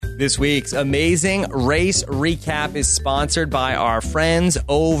This week's Amazing Race Recap is sponsored by our friends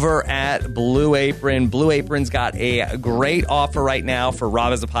over at Blue Apron. Blue Apron's got a great offer right now for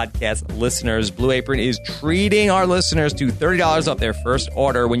Rob as a Podcast listeners. Blue Apron is treating our listeners to $30 off their first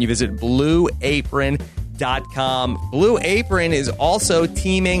order when you visit blueapron.com. Blue Apron is also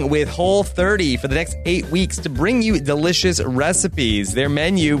teaming with Whole30 for the next 8 weeks to bring you delicious recipes. Their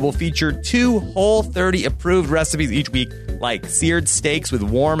menu will feature 2 Whole30 approved recipes each week, like seared steaks with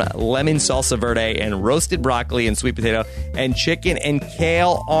warm lemon salsa verde and roasted broccoli and sweet potato, and chicken and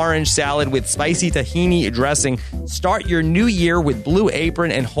kale orange salad with spicy tahini dressing. Start your new year with Blue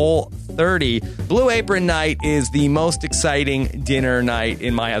Apron and Whole30. Blue Apron night is the most exciting dinner night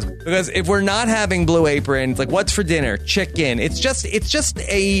in my house, because if we're not having Blue Apron, it's like, what's for dinner? Chicken. It's just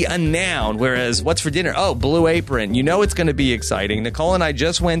a noun, whereas what's for dinner? Oh, Blue Apron. You know it's going to be exciting. Nicole and I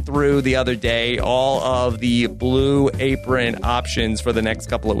just went through the other day all of the Blue Apron options for the next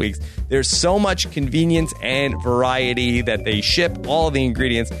couple of weeks. There's so much convenience and variety that they ship all of the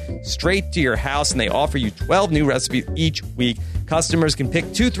ingredients straight to your house, and they offer you 12 new recipes each week. Customers can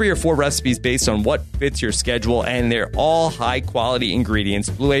pick 2, 3, or 4 recipes based on what fits your schedule, and they're all high-quality ingredients.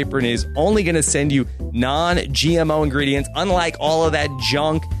 Blue Apron is only going to send you non-GMO ingredients, unlike all of that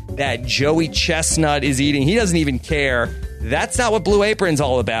junk that Joey Chestnut is eating. He doesn't even care. That's not what Blue Apron's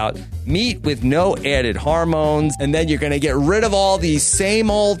all about. Meat with no added hormones, and then you're going to get rid of all these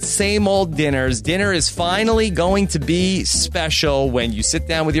same old dinners. Dinner is finally going to be special when you sit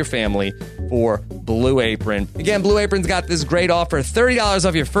down with your family for Blue Apron. Again, Blue Apron's got this great offer, $30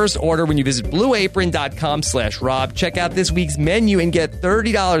 off your first order when you visit blueapron.com/Rob. Check out this week's menu and get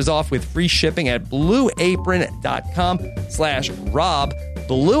 $30 off with free shipping at blueapron.com/Rob.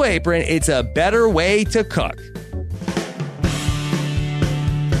 Blue Apron, it's a better way to cook.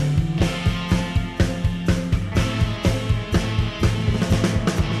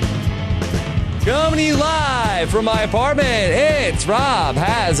 Coming to you live from my apartment, it's Rob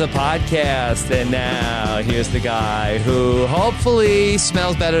Has a Podcast. And now, here's the guy who hopefully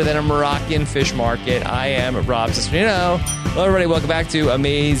smells better than a Moroccan fish market. I am Rob Cesternino. Hello, everybody. Welcome back to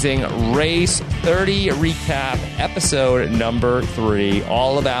Amazing Race 30 Recap, episode number 3.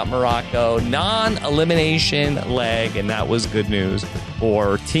 All about Morocco, non-elimination leg, and that was good news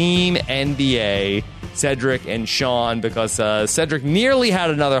for Team NBA. Cedric and Sean, because Cedric nearly had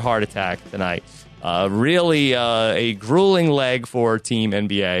another heart attack tonight. Really a grueling leg for Team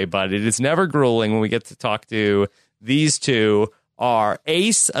NBA, but it is never grueling when we get to talk to these two, our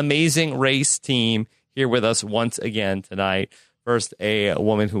ace Amazing Race team, here with us once again tonight. First, a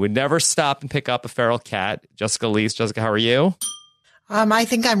woman who would never stop and pick up a feral cat, Jessica Leese. Jessica, how are you? I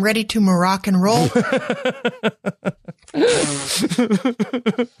think I'm ready to Moroccan roll.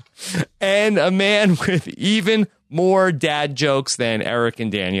 And a man with even more dad jokes than Eric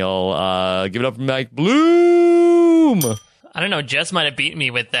and Daniel. Give it up for Mike Bloom. I don't know. Jess might have beaten me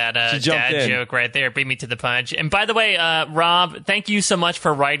with that dad joke right there. Beat me to the punch. And by the way, Rob, thank you so much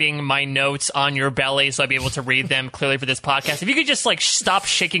for writing my notes on your belly so I'd be able to read them clearly for this podcast. If you could just stop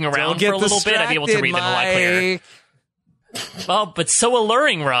shaking around for a little bit, I'd be able to read them a lot clearer. Oh, but so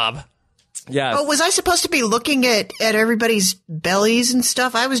alluring, Rob. Yeah. Oh, was I supposed to be looking at everybody's bellies and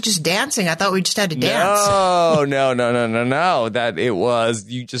stuff? I was just dancing. I thought we just had to dance. No. That it was,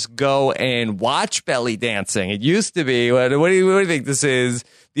 you just go and watch belly dancing. It used to be, what do you think this is?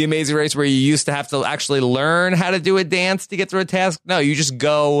 The Amazing Race, where you used to have to actually learn how to do a dance to get through a task? No, you just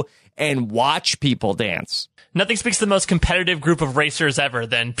go and watch people dance. Nothing speaks to the most competitive group of racers ever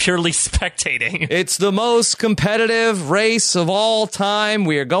than purely spectating. It's the most competitive race of all time.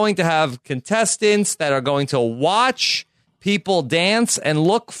 We are going to have contestants that are going to watch people dance and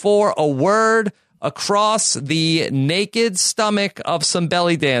look for a word across the naked stomach of some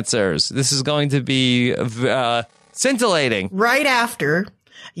belly dancers. This is going to be scintillating. Right after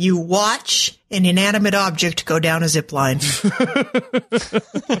you watch an inanimate object go down a zip line.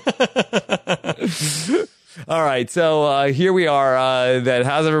 All right, so here we are.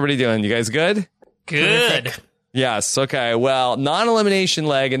 How's everybody doing? You guys good? Good. Terrific. Yes, okay. Well, non-elimination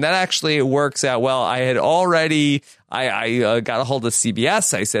leg, and that actually works out well. I had already, I got a hold of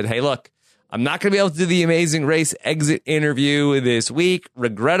CBS. I said, hey, look, I'm not going to be able to do the Amazing Race exit interview this week.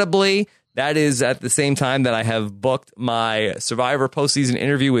 Regrettably, that is at the same time that I have booked my Survivor postseason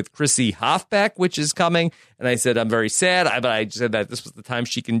interview with Chrissy Hofbeck, which is coming. And I said, I'm very sad, but I said that this was the time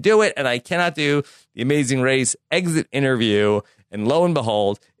she can do it, and I cannot do the Amazing Race exit interview. And lo and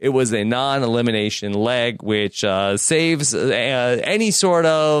behold, it was a non-elimination leg, which saves any sort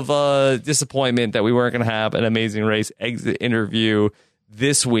of disappointment that we weren't going to have an Amazing Race exit interview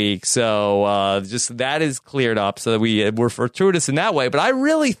this week. So just that is cleared up so that we're fortuitous in that way. But I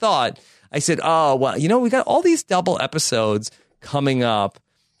really thought, I said, oh, well, we got all these double episodes coming up.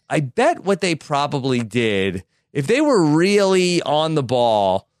 I bet what they probably did, if they were really on the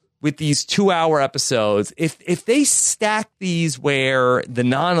ball with these 2-hour episodes, if they stacked these where the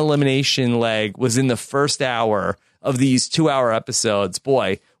non-elimination leg was in the first hour of these 2-hour episodes,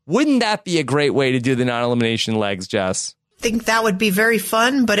 boy, wouldn't that be a great way to do the non-elimination legs, Jess? I think that would be very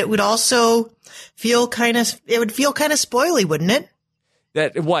fun, but it would also feel kind of spoily, wouldn't it?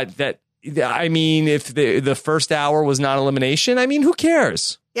 I mean, if the first hour was non-elimination, I mean, who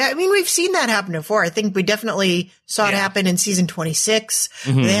cares? Yeah, I mean, we've seen that happen before. I think we definitely saw it happen in season 26.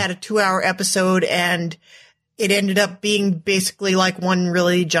 Mm-hmm. They had a 2-hour episode and it ended up being basically like one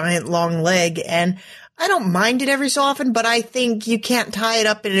really giant long leg. And I don't mind it every so often, but I think you can't tie it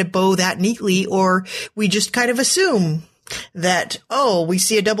up in a bow that neatly, or we just kind of assume that, we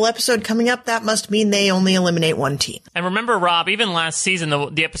see a double episode coming up. That must mean they only eliminate one team. And remember, Rob, even last season,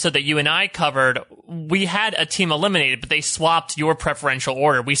 the episode that you and I covered, we had a team eliminated, but they swapped your preferential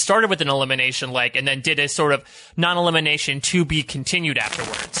order. We started with an elimination leg and then did a sort of non-elimination to be continued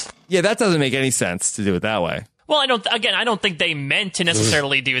afterwards. Yeah, that doesn't make any sense to do it that way. Well, I don't think they meant to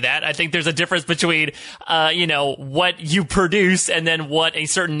necessarily do that. I think there's a difference between, what you produce and then what a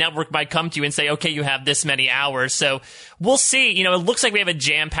certain network might come to you and say, okay, you have this many hours. So we'll see. It looks like we have a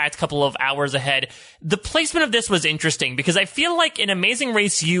jam-packed couple of hours ahead. The placement of this was interesting because I feel like in Amazing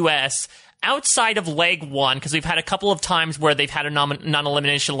Race US, outside of leg 1, because we've had a couple of times where they've had a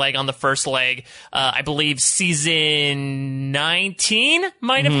non-elimination leg on the first leg. I believe season 19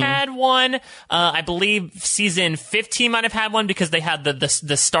 might have had one. I believe season 15 might have had one because they had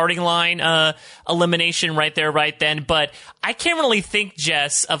the starting line elimination right there, right then. But I can't really think,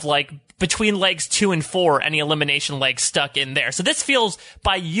 Jess, of between legs 2 and 4, any elimination legs stuck in there. So this feels,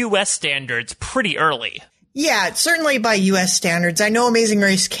 by U.S. standards, pretty early. Yeah, certainly by U.S. standards. I know Amazing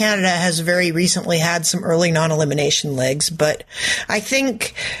Race Canada has very recently had some early non-elimination legs, but I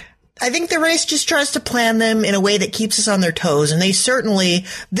think the race just tries to plan them in a way that keeps us on their toes. And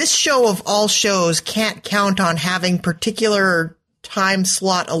this show of all shows can't count on having particular time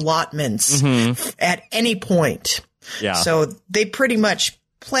slot allotments at any point. Yeah. So they pretty much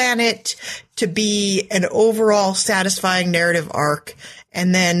plan it to be an overall satisfying narrative arc.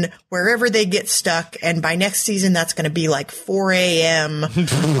 And then wherever they get stuck, and by next season, that's going to be like 4 a.m.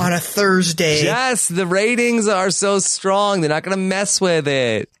 on a Thursday. Yes, the ratings are so strong. They're not going to mess with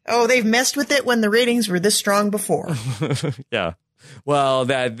it. Oh, they've messed with it when the ratings were this strong before. Yeah. Well,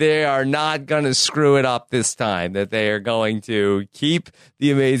 that they are not going to screw it up this time, that they are going to keep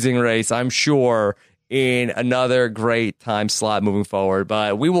the Amazing Race, I'm sure, in another great time slot moving forward.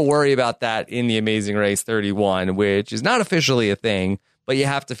 But we will worry about that in the Amazing Race 31, which is not officially a thing. But you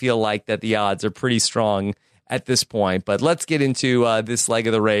have to feel like that the odds are pretty strong at this point. But let's get into this leg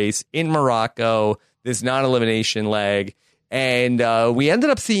of the race in Morocco, this non-elimination leg. And we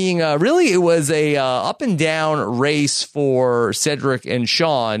ended up seeing, really, it was a up and down race for Cedric and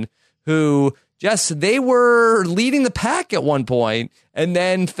Sean, who, Jess, they were leading the pack at one point and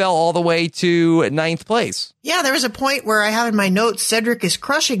then fell all the way to 9th place. Yeah, there was a point where I have in my notes, Cedric is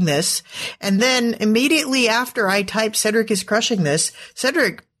crushing this. And then immediately after I type Cedric is crushing this,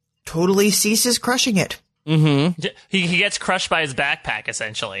 Cedric totally ceases crushing it. Mm-hmm. He gets crushed by his backpack,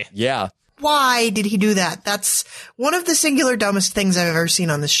 essentially. Yeah. Why did he do that? That's one of the singular dumbest things I've ever seen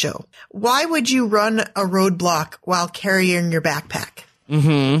on this show. Why would you run a roadblock while carrying your backpack?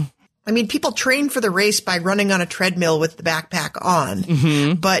 Mm-hmm. I mean, people train for the race by running on a treadmill with the backpack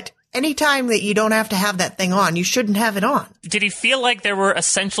on, but anytime that you don't have to have that thing on, you shouldn't have it on. Did he feel like there were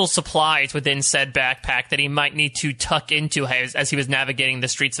essential supplies within said backpack that he might need to tuck into as he was navigating the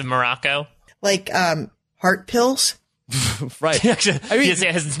streets of Morocco? Like, heart pills? Right. I mean,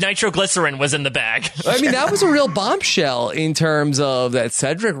 his nitroglycerin was in the bag. I mean, that was a real bombshell in terms of that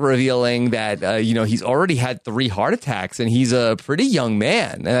Cedric revealing that, he's already had 3 heart attacks and he's a pretty young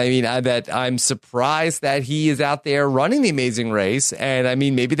man. And I mean, I'm surprised that he is out there running the Amazing Race. And I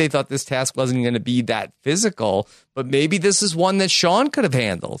mean, maybe they thought this task wasn't going to be that physical, but maybe this is one that Sean could have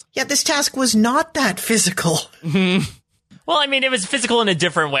handled. Yeah, this task was not that physical. Well, I mean, it was physical in a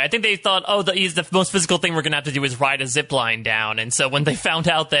different way. I think they thought, the most physical thing we're going to have to do is ride a zip line down. And so when they found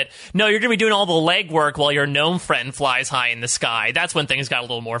out that, no, you're going to be doing all the leg work while your gnome friend flies high in the sky, that's when things got a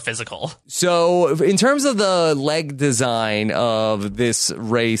little more physical. So in terms of the leg design of this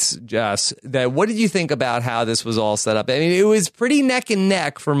race, Jess, what did you think about how this was all set up? I mean, it was pretty neck and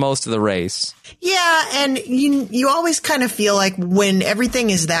neck for most of the race. Yeah, and you always kind of feel like when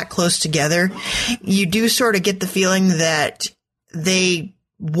everything is that close together, you do sort of get the feeling that they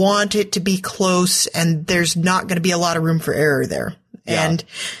want it to be close, and there's not going to be a lot of room for error there. Yeah. And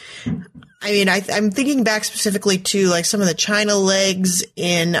I mean, I'm thinking back specifically to like some of the China legs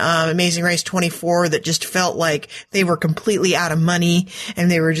in Amazing Race 24 that just felt like they were completely out of money and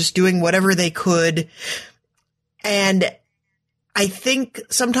they were just doing whatever they could. And I think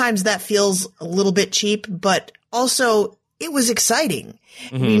sometimes that feels a little bit cheap, but also it was exciting.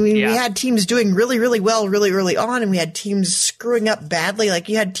 I mean, we had teams doing really, really well really early on, and we had teams screwing up badly. Like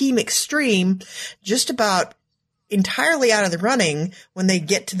you had Team Extreme just about entirely out of the running when they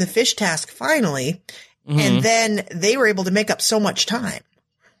get to the fish task finally. And then they were able to make up so much time.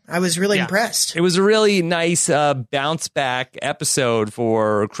 I was really impressed. It was a really nice bounce back episode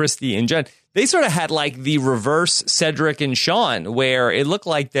for Christy and Jen. They sort of had like the reverse Cedric and Sean, where it looked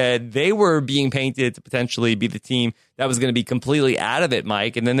like that they were being painted to potentially be the team that was going to be completely out of it,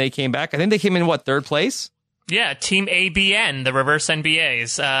 Mike. And then they came back. I think they came in, third place? Yeah, Team ABN, the reverse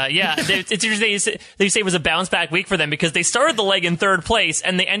NBAs. It's interesting. They say it was a bounce back week for them because they started the leg in third place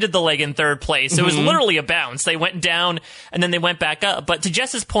and they ended the leg in third place. So it was literally a bounce. They went down and then they went back up. But to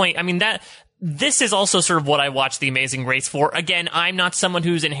Jess's point, I mean, this is also sort of what I watch The Amazing Race for. Again, I'm not someone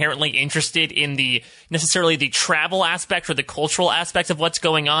who's inherently interested in necessarily the travel aspect or the cultural aspects of what's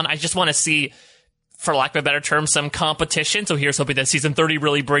going on. I just want to see, for lack of a better term, some competition. So here's hoping that season 30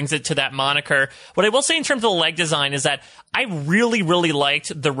 really brings it to that moniker. What I will say in terms of the leg design is that I really, really liked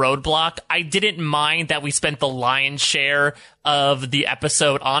the roadblock. I didn't mind that we spent the lion's share of the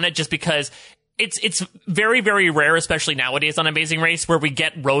episode on it just because it's very, very rare, especially nowadays on Amazing Race, where we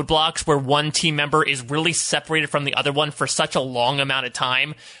get roadblocks where one team member is really separated from the other one for such a long amount of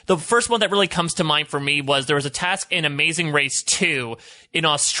time. The first one that really comes to mind for me was there was a task in Amazing Race 2 in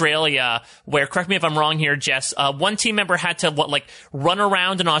Australia where, correct me if I'm wrong here, Jess, one team member had to run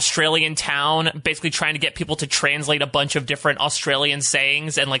around an Australian town, basically trying to get people to translate a bunch of different Australian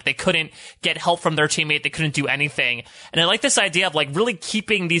sayings, and they couldn't get help from their teammate. They couldn't do anything. And I like this idea of really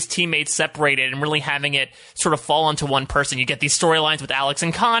keeping these teammates separated and really having it sort of fall onto one person. You get these storylines with Alex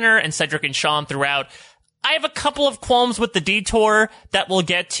and Connor and Cedric and Sean throughout. I have a couple of qualms with the detour that we'll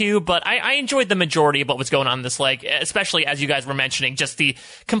get to, but I enjoyed the majority of what was going on in this leg, especially as you guys were mentioning, just the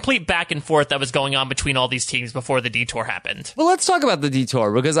complete back and forth that was going on between all these teams before the detour happened. Well, let's talk about the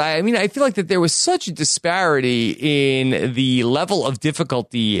detour, because I feel like that there was such a disparity in the level of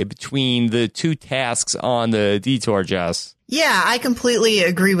difficulty between the two tasks on the detour, Jess. Yeah, I completely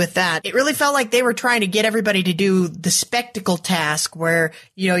agree with that. It really felt like they were trying to get everybody to do the spectacle task where,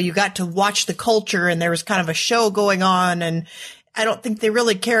 you got to watch the culture and there was kind of a show going on. And I don't think they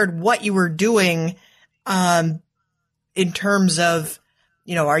really cared what you were doing, in terms of,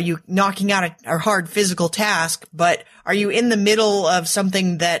 are you knocking out a hard physical task, but are you in the middle of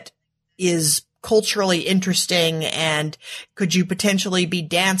something that is culturally interesting, and could you potentially be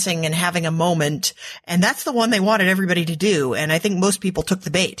dancing and having a moment? And that's the one they wanted everybody to do. And I think most people took the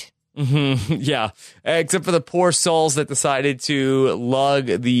bait. Yeah, except for the poor souls that decided to lug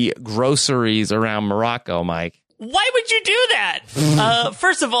the groceries around Morocco, Mike. Why would you do that?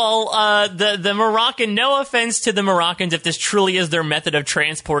 First of all, the Moroccan, no offense to the Moroccans if this truly is their method of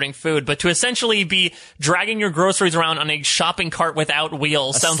transporting food, but to essentially be dragging your groceries around on a shopping cart without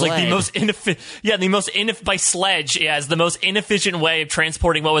wheels sounds sled. Like the most by sledge, is the most inefficient way of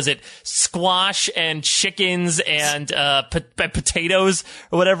transporting, what was it, squash and chickens and potatoes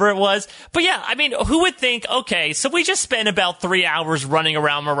or whatever it was. But yeah, who would think, okay, so we just spent about 3 hours running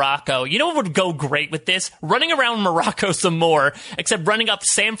around Morocco. You know what would go great with this? Running around Morocco some more, except running up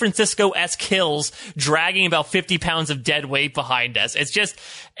San Francisco-esque hills, dragging about 50 pounds of dead weight behind us. It's just,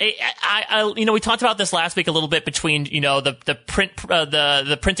 we talked about this last week a little bit between,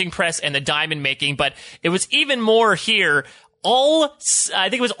 the printing press and the diamond making, but it was even more here. I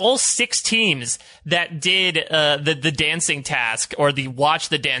think it was all 6 teams that did the dancing task, or the watch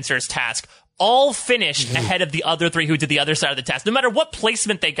the dancers task, all finished ahead of the other 3 who did the other side of the task. No matter what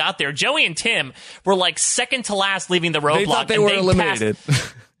placement they got there, Joey and Tim were second to last leaving the roadblock. They thought they were eliminated.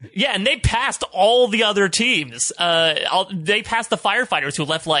 Yeah, and they passed all the other teams. They passed the firefighters who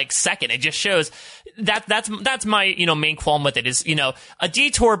left second. It just shows that's my main qualm with it is a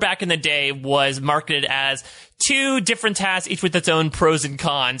detour back in the day was marketed as 2 different tasks, each with its own pros and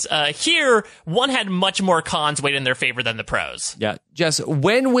cons. Here, one had much more cons weighed in their favor than the pros. Yeah, Jess,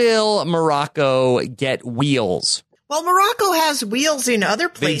 when will Morocco get wheels? Well, Morocco has wheels in other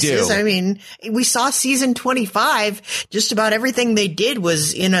places. They do. We saw season 25. Just about everything they did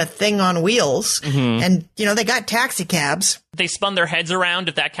was in a thing on wheels. Mm-hmm. And, they got taxi cabs. They spun their heads around,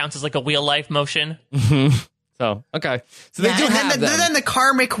 if that counts as a wheel life motion. Mm-hmm. So, okay. So they do have them. Then the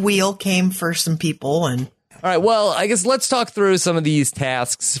karmic wheel came for some people, and All right, well, I guess let's talk through some of these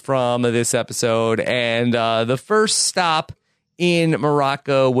tasks from this episode. And the first stop in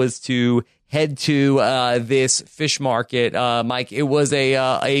Morocco was to head to this fish market. Mike, it was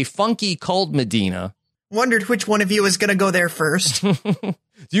a funky cold Medina. Wondered which one of you was going to go there first. Do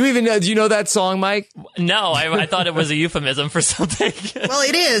you know that song, Mike? No, I thought it was a euphemism for something. Well,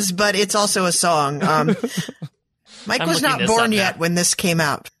 it is, but it's also a song. Mike was not born yet when this came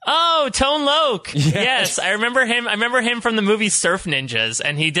out. Oh, Tone Loc. Yes, I remember him. I remember him from the movie Surf Ninjas,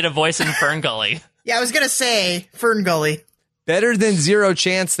 and he did a voice in Fern Gully. Yeah, I was going to say Fern Gully. Better than zero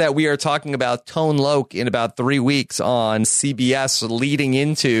chance that we are talking about Tone Loc in about 3 weeks on CBS leading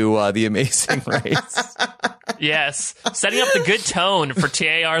into The Amazing Race. Yes, setting up the good tone for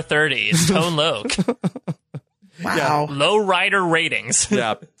TAR 30 is Tone Loc. Wow. Yeah. Low rider ratings.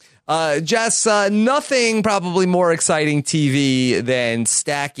 Yeah. Jess, nothing probably more exciting TV than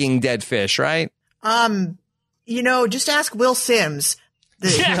stacking dead fish, right? Just ask Will Sims.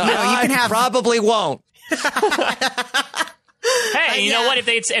 You can have probably won't. Hey, you know what?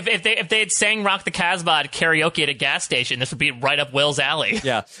 If they had sang "Rock the Casbah" at karaoke at a gas station, this would be right up Will's alley.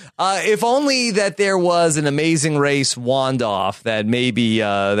 Yeah. If only that there was an Amazing Race wand-off that maybe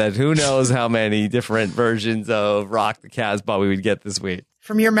that who knows how many different versions of "Rock the Casbah" we would get this week.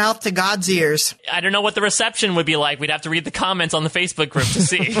 From your mouth to God's ears. I don't know what the reception would be like. We'd have to read the comments on the Facebook group to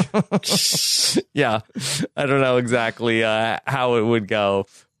see. Yeah, I don't know exactly how it would go.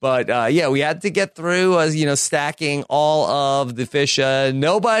 But, we had to get through, stacking all of the fish.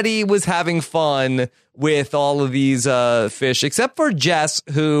 Nobody was having fun with all of these fish, except for Jess,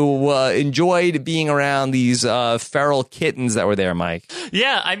 who enjoyed being around these feral kittens that were there, Mike.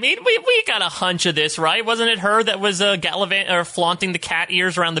 Yeah, I mean, we got a hunch of this, right? Wasn't it her that was flaunting the cat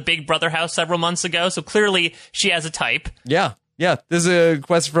ears around the Big Brother house several months ago? So clearly she has a type. Yeah. Yeah, this is a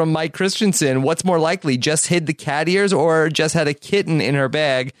question from Mike Christensen. What's more likely, Jess hid the cat ears or Jess had a kitten in her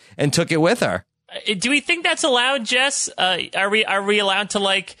bag and took it with her? Do we think that's allowed, Jess? Are we allowed to,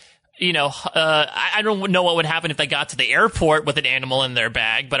 I don't know what would happen if they got to the airport with an animal in their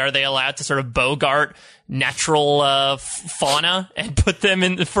bag, but are they allowed to sort of bogart natural fauna and put them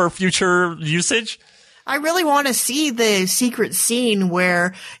in for future usage? I really want to see the secret scene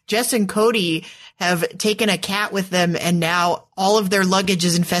where Jess and Cody have taken a cat with them, and now all of their luggage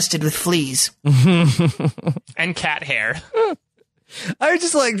is infested with fleas. And cat hair. I would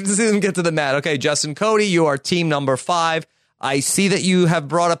just like to see them get to the mat. Okay, Justin Cody, you are team number 5. I see that you have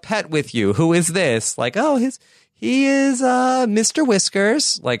brought a pet with you. Who is this? Like, he is Mr.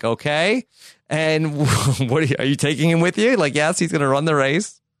 Whiskers. Like, okay. And are you taking him with you? Like, yes, he's going to run the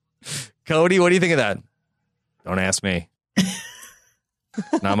race. Cody, what do you think of that? Don't ask me.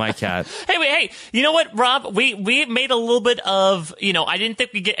 Not my cat. Hey, you know what, Rob? We made a little bit of, I didn't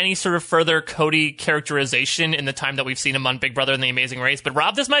think we'd get any sort of further Cody characterization in the time that we've seen him on Big Brother and The Amazing Race. But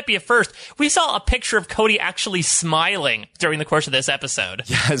Rob, this might be a first. We saw a picture of Cody actually smiling during the course of this episode.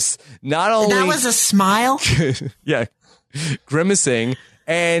 Yes. Not only... That was a smile? Yeah. Grimacing.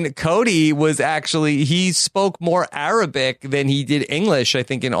 And Cody was actually, he spoke more Arabic than he did English, I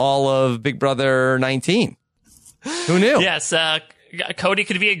think, in all of Big Brother 19. Who knew? Yes, Cody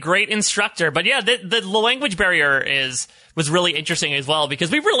could be a great instructor, but yeah, the language barrier was really interesting as well,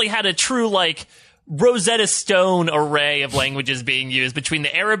 because we really had a true Rosetta Stone array of languages being used between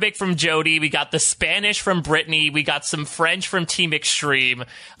the Arabic from Jody, we got the Spanish from Brittany, we got some French from Team Extreme,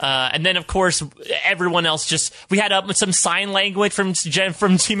 and then of course everyone else we had some sign language from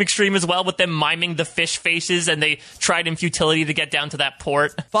Team Extreme as well, with them miming the fish faces, and they tried in futility to get down to that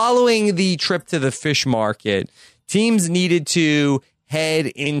port. Following the trip to the fish market, teams needed to head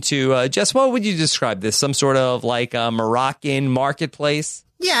into, Jess, what would you describe this? Some sort of Moroccan marketplace?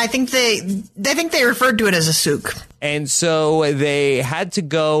 Yeah, I think they referred to it as a souk. And so they had to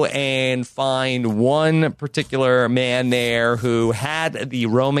go and find one particular man there who had the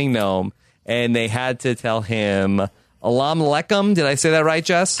roaming gnome, and they had to tell him, Alam alaikum. Did I say that right,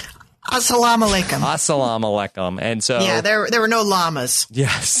 Jess? Assalamu alaikum. Assalamu alaikum. And so... Yeah, there were no llamas.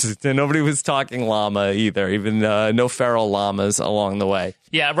 Yes, nobody was talking llama either, even no feral llamas along the way.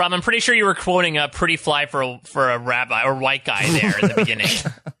 Yeah, Rob, I'm pretty sure you were quoting a pretty fly for a rabbi or white guy there in the beginning.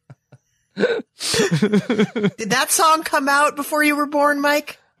 Did that song come out before you were born,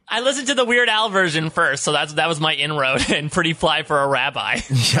 Mike? I listened to the Weird Al version first, so that was my inroad, and pretty fly for a rabbi.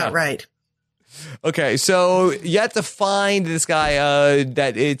 Yeah, right. Okay, so you had to find this guy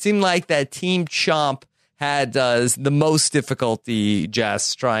that it seemed like that Team Chomp had the most difficulty,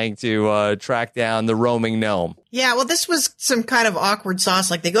 Jess, trying to track down the roaming gnome. Yeah, well, this was some kind of awkward sauce.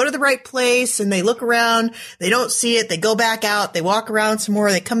 Like, they go to the right place and they look around, they don't see it, they go back out, they walk around some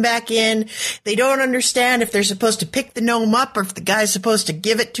more, they come back in. They don't understand if they're supposed to pick the gnome up or if the guy's supposed to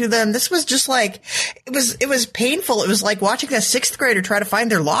give it to them. This was just like, it was painful. It was like watching a 6th grader try to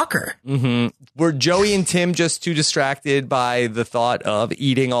find their locker. Mm-hmm. Were Joey and Tim just too distracted by the thought of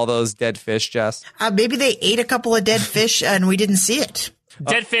eating all those dead fish, Jess? Maybe they ate a couple of dead fish and we didn't see it.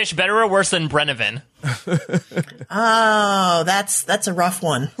 Dead fish, better or worse than Brenovan? Oh, that's a rough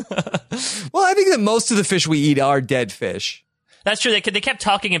one. Well, I think that most of the fish we eat are dead fish. That's true. They kept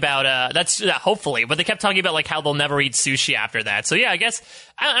talking about hopefully, but they kept talking about like how they'll never eat sushi after that. So yeah, I guess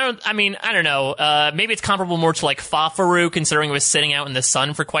I don't know. Maybe it's comparable more to like Fafaru, considering it was sitting out in the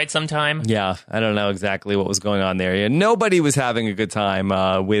sun for quite some time. Yeah, I don't know exactly what was going on there. Yeah, nobody was having a good time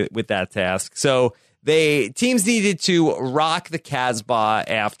with that task. So teams needed to rock the Casbah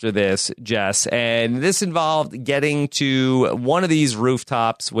after this, Jess, and this involved getting to one of these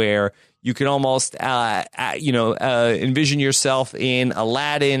rooftops where you can almost, envision yourself in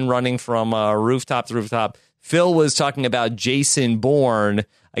Aladdin running from rooftop to rooftop. Phil was talking about Jason Bourne.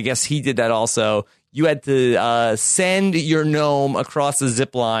 I guess he did that also. You had to send your gnome across the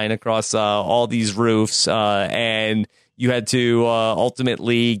zip line across all these roofs, and you had to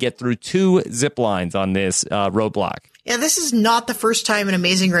ultimately get through 2 zip lines on this roadblock. Yeah, this is not the first time in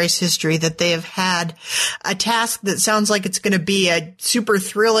Amazing Race history that they have had a task that sounds like it's going to be a super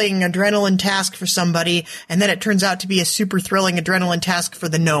thrilling adrenaline task for somebody, and then it turns out to be a super thrilling adrenaline task for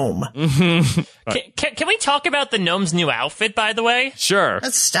the gnome. Mm-hmm. Can we talk about the gnome's new outfit, by the way? Sure.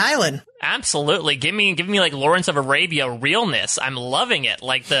 That's styling. Absolutely. Give me like Lawrence of Arabia realness. I'm loving it.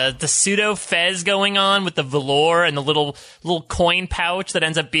 Like the pseudo fez going on with the velour and the little coin pouch that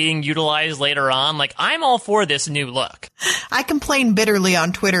ends up being utilized later on. Like, I'm all for this new look. I complain bitterly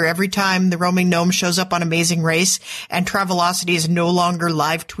on Twitter every time the roaming gnome shows up on Amazing Race and Travelocity is no longer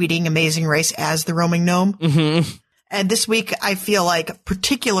live tweeting Amazing Race as the roaming gnome. Mm-hmm. And this week, I feel like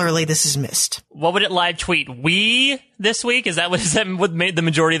particularly this is missed. What would it live tweet? We this week? Is that what made the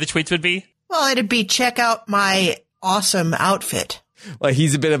majority of the tweets would be? Well, it'd be check out my awesome outfit. Well,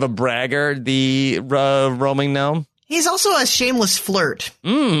 he's a bit of a bragger, the roaming gnome. He's also a shameless flirt.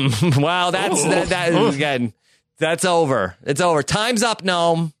 Wow, that again. That's over. It's over. Time's up,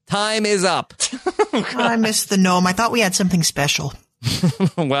 gnome. Time is up. I miss the gnome. I thought we had something special.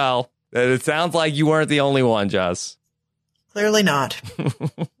 Well, it sounds like you weren't the only one, Jess. Clearly not.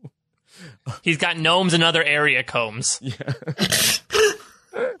 He's got gnomes and other area combs. Yeah.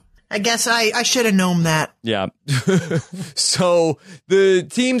 I guess I should have known that. Yeah. So the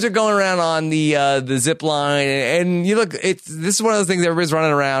teams are going around on the zip line, and you look. This is one of those things everybody's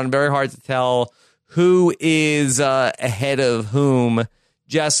running around. Very hard to tell who is ahead of whom.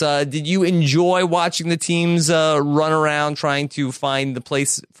 Jess, did you enjoy watching the teams run around trying to find the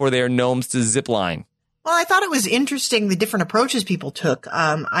place for their gnomes to zip line? Well, I thought it was interesting the different approaches people took.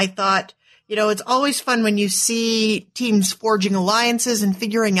 I thought, it's always fun when you see teams forging alliances and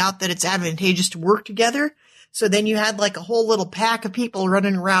figuring out that it's advantageous to work together. So then you had like a whole little pack of people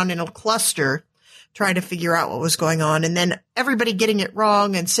running around in a cluster trying to figure out what was going on. And then everybody getting it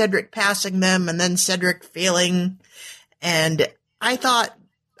wrong and Cedric passing them and then Cedric failing. And I thought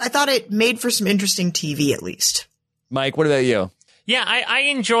it made for some interesting TV at least. Mike, what about you? Yeah, I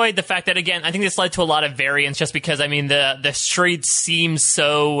enjoyed the fact that, again, I think this led to a lot of variance just because, the streets seem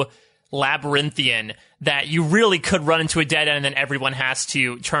so labyrinthian that you really could run into a dead end and then everyone has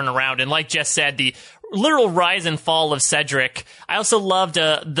to turn around. And like Jess said, the literal rise and fall of Cedric. I also loved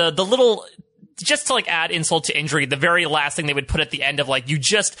the little... Just to add insult to injury, the very last thing they would put at the end of you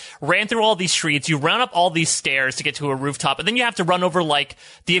just ran through all these streets, you ran up all these stairs to get to a rooftop, and then you have to run over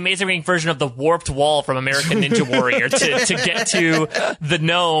the Amazing version of the warped wall from American Ninja Warrior to get to the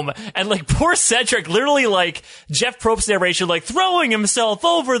gnome. And poor Cedric, literally Jeff Probst's narration, throwing himself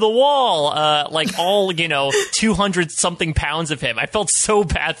over the wall, all 200 something pounds of him. I felt so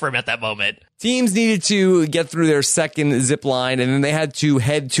bad for him at that moment. Teams needed to get through their second zip line, and then they had to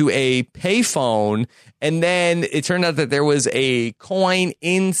head to a payphone. And then it turned out that there was a coin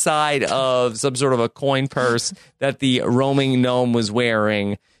inside of some sort of a coin purse that the roaming gnome was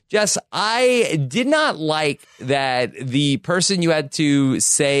wearing. Jess, I did not like that the person you had to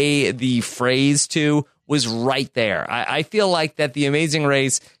say the phrase to was right there. I feel like that the Amazing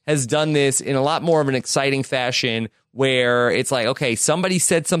Race has done this in a lot more of an exciting fashion, where it's okay, somebody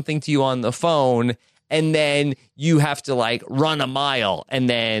said something to you on the phone, and then you have to run a mile and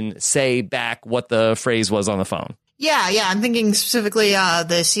then say back what the phrase was on the phone. Yeah. I'm thinking specifically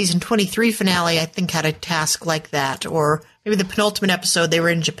the season 23 finale, I think, had a task like that, or maybe the penultimate episode, they were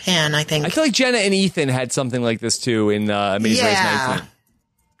in Japan, I think. I feel like Jenna and Ethan had something like this too in Amazing Race 19.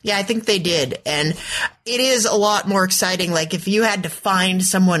 Yeah, I think they did. And it is a lot more exciting. Like, if you had to find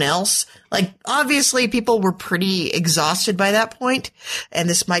someone else, like, obviously people were pretty exhausted by that point, and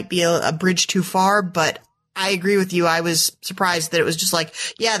this might be a bridge too far, but I agree with you. I was surprised that it was just like,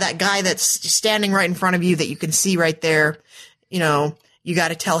 yeah, that guy that's standing right in front of you that you can see right there, you know, you got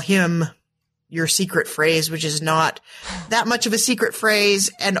to tell him your secret phrase, which is not that much of a secret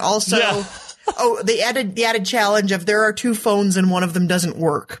phrase. And also, the added challenge of there are two phones and one of them doesn't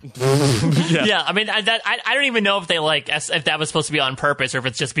work. Yeah, I mean, I don't even know if they if that was supposed to be on purpose or if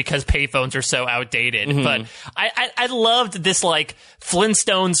it's just because payphones are so outdated. Mm-hmm. But I loved this like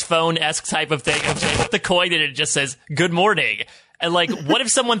Flintstones phone-esque type of thing of just the coin and it just says "Good morning." And like, what if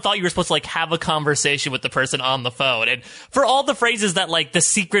someone thought you were supposed to like have a conversation with the person on the phone? And for all the phrases that like the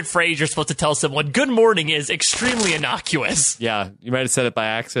secret phrase you're supposed to tell someone, "Good morning" is extremely innocuous. Yeah, you might have said it by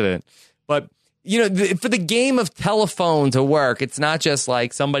accident. But, you know, for the game of telephone to work, it's not just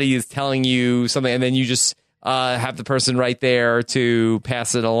like somebody is telling you something and then you just have the person right there to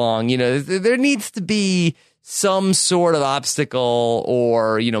pass it along. You know, there needs to be some sort of obstacle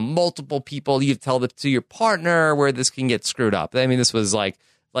or, you know, multiple people you tell to your partner where this can get screwed up. I mean, this was like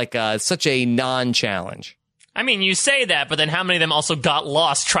such a non-challenge. I mean, you say that, but then how many of them also got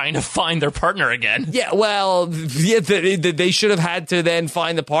lost trying to find their partner again? Yeah, well, they should have had to then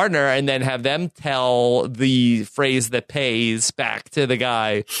find the partner and then have them tell the phrase that pays back to the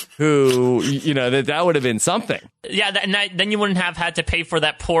guy who, you know, that would have been something. Yeah, then you wouldn't have had to pay for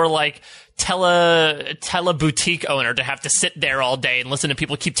that poor, like, tele boutique owner to have to sit there all day and listen to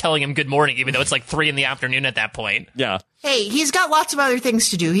people keep telling him good morning, even though it's like 3 p.m. at that point. Yeah. Hey, he's got lots of other things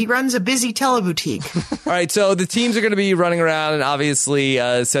to do. He runs a busy teleboutique. All right, so the teams are going to be running around, and obviously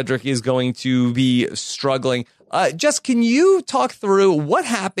Cedric is going to be struggling. Jess, can you talk through what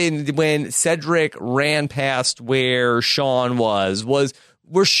happened when Cedric ran past where Sean was?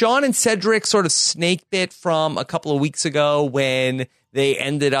 Were Sean and Cedric sort of snake bit from a couple of weeks ago when they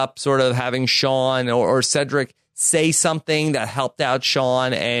ended up sort of having Sean or Cedric say something that helped out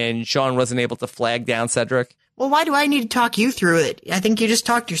Sean and Sean wasn't able to flag down Cedric? Well, why do I need to talk you through it? I think you just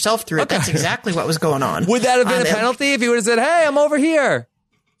talked yourself through it. Okay. That's exactly what was going on. Would that have been a penalty if you would have said, hey, I'm over here?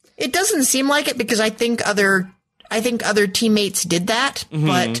 It doesn't seem like it because I think other teammates did that,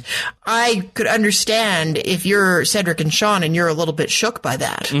 but I could understand if you're Cedric and Sean and you're a little bit shook by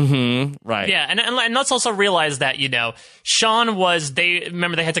that. Mm-hmm. Right. Yeah, and let's also realize that, you know, Sean they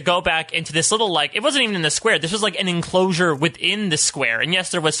had to go back into this little, like, it wasn't even in the square. This was like an enclosure within the square. And yes,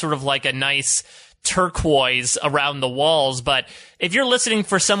 there was sort of like a nice turquoise around the walls, but if you're listening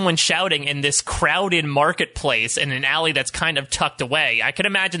for someone shouting in this crowded marketplace in an alley that's kind of tucked away, I could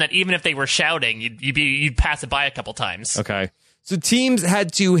imagine that even if they were shouting, you'd pass it by a couple times. Okay. So teams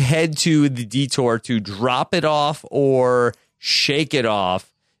had to head to the detour to drop it off or shake it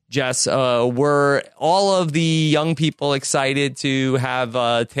off. Jess, were all of the young people excited to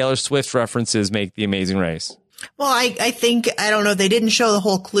have Taylor Swift references make the Amazing Race? Well, I think, I don't know, they didn't show the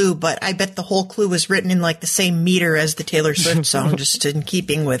whole clue, but I bet the whole clue was written in like the same meter as the Taylor Swift song, just in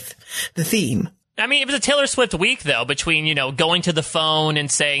keeping with the theme. I mean, it was a Taylor Swift week, though, between, you know, going to the phone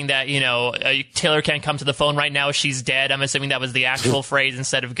and saying that, you know, Taylor can't come to the phone right now, she's dead. I'm assuming that was the actual phrase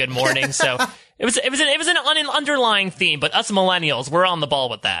instead of good morning. So it was an underlying theme, but us millennials, we're on the ball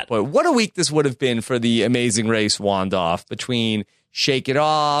with that. Boy, what a week this would have been for the Amazing Race wand-off between Shake It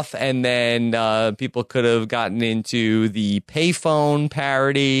Off, and then people could have gotten into the payphone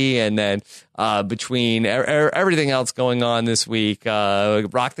parody, and then between everything else going on this week,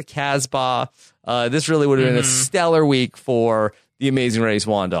 Rock the Casbah. This really would have been a stellar week for the Amazing Race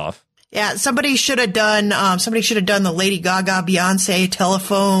wand-off. Yeah, somebody should have done the Lady Gaga Beyonce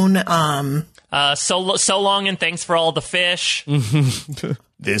telephone. So long and thanks for all the fish.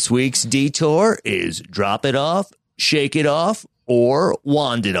 This week's detour is drop it off, shake it off, or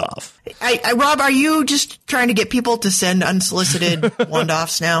wand it off. Rob, are you just trying to get people to send unsolicited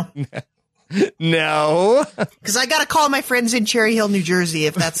wand-offs now? No. Because I got to call my friends in Cherry Hill, New Jersey,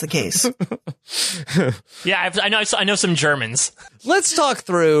 if that's the case. Yeah, I know some Germans. Let's talk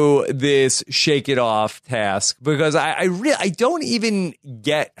through this shake it off task, because I don't even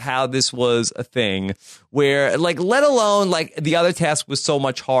get how this was a thing where, like, let alone like the other task was so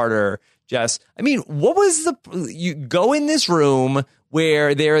much harder. Jess, I mean, what was you go in this room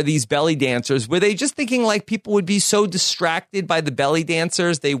where there are these belly dancers? Were they just thinking like people would be so distracted by the belly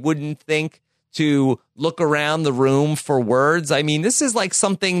dancers they wouldn't think to look around the room for words. I mean, this is like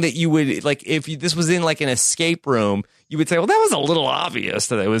something that you would, like, if this was in like an escape room, you would say, well, that was a little obvious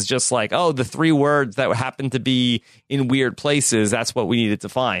that it was just like, oh, the 3 words that happened to be in weird places. That's what we needed to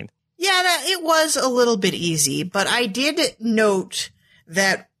find. Yeah, it was a little bit easy, but I did note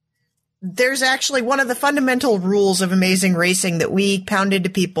that there's actually one of the fundamental rules of Amazing Racing that we pounded to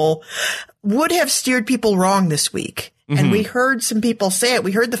people would have steered people wrong this week. And we heard some people say it.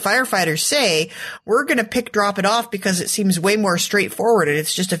 We heard the firefighters say, we're going to pick drop it off because it seems way more straightforward and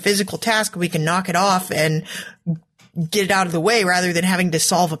it's just a physical task. We can knock it off and get it out of the way rather than having to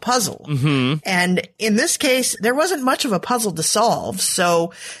solve a puzzle. And in this case, there wasn't much of a puzzle to solve.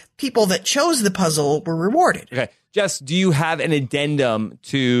 So people that chose the puzzle were rewarded. Okay. Jess, do you have an addendum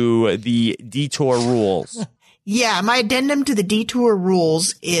to the detour rules? Yeah, my addendum to the detour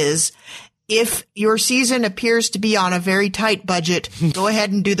rules is if your season appears to be on a very tight budget, go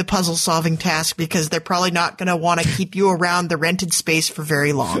ahead and do the puzzle solving task because they're probably not going to want to keep you around the rented space for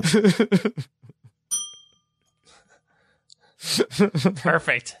very long.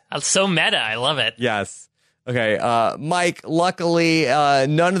 Perfect. So meta. I love it. Yes. Okay, Mike, luckily,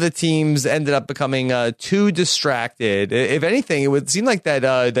 none of the teams ended up becoming too distracted. If anything, it would seem like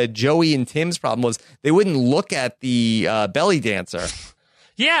that Joey and Tim's problem was they wouldn't look at the belly dancer.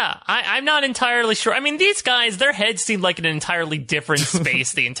 Yeah, I'm not entirely sure. I mean, these guys, their heads seemed like an entirely different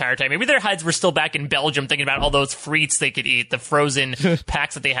space the entire time. Maybe their heads were still back in Belgium thinking about all those frites they could eat, the frozen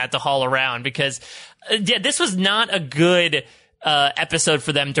packs that they had to haul around, because this was not a good episode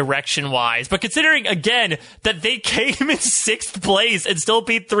for them direction-wise. But considering, again, that they came in 6th place and still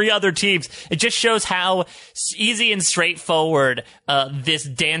beat 3 other teams, it just shows how easy and straightforward this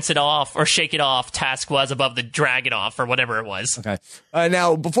dance it off or shake it off task was above the drag it off or whatever it was. Okay.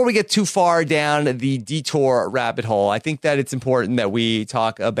 Now, before we get too far down the detour rabbit hole, I think that it's important that we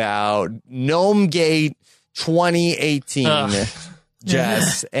talk about Gnome Gate 2018.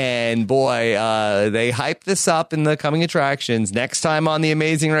 Jess, and boy, they hype this up in the coming attractions. Next time on The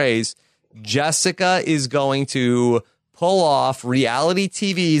Amazing Race, Jessica is going to pull off reality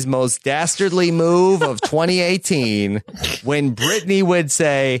TV's most dastardly move of 2018 when Brittany would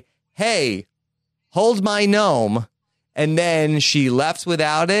say, hey, hold my gnome, and then she left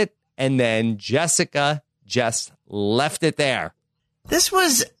without it, and then Jessica just left it there. This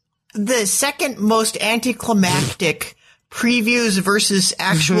was the second most anticlimactic previews versus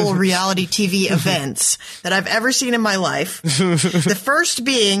actual reality TV events that I've ever seen in my life. The first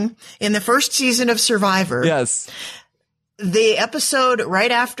being in the first season of Survivor. Yes. The episode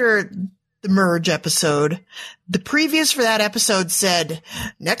right after the merge episode, the previews for that episode said,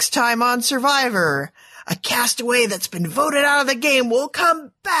 next time on Survivor, a castaway that's been voted out of the game will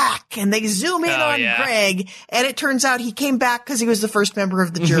come back. And they zoom in on Greg. And it turns out he came back because he was the first member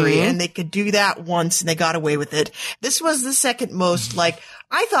of the jury. And they could do that once and they got away with it. This was the second most,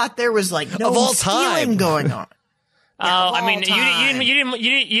 I thought there was no stealing going on. Oh, I mean,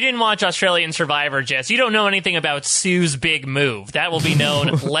 you didn't watch Australian Survivor, Jess. You don't know anything about Sue's big move. That will be known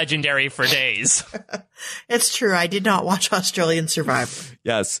legendary for days. It's true. I did not watch Australian Survivor.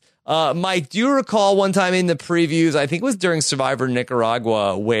 Yes. Mike, do you recall one time in the previews, I think it was during Survivor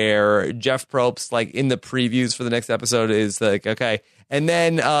Nicaragua, where Jeff Probst, in the previews for the next episode is like, okay, and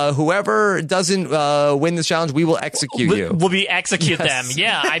then whoever doesn't win this challenge, we will execute you. Will we execute them?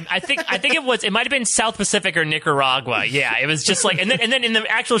 Yeah, I think it might have been South Pacific or Nicaragua. Yeah, it was just and then in the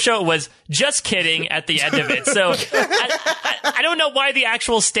actual show it was just kidding at the end of it. So I don't know why the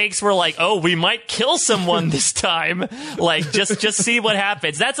actual stakes were oh, we might kill someone this time. Just see what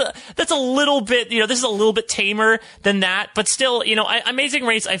happens. That's a little bit, this is a little bit tamer than that, but still, Amazing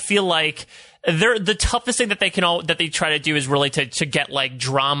Race, I feel like the toughest thing that they try to do is really to get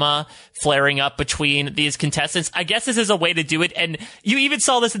drama flaring up between these contestants. I guess this is a way to do it. And you even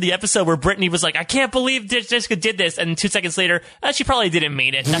saw this in the episode where Brittany was like, I can't believe Jessica did this. And 2 seconds later, she probably didn't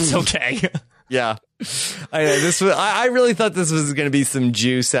mean it. That's okay. Yeah. I know I really thought this was going to be some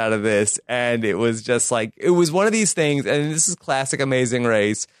juice out of this. And it was just it was one of these things. And this is classic Amazing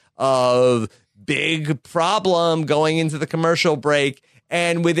Race of big problem going into the commercial break.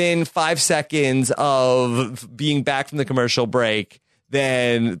 And within 5 seconds of being back from the commercial break,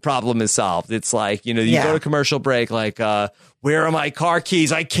 then problem is solved. It's you go to commercial break, where are my car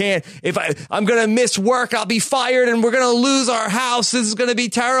keys? I can't, I'm going to miss work. I'll be fired and we're going to lose our house. This is going to be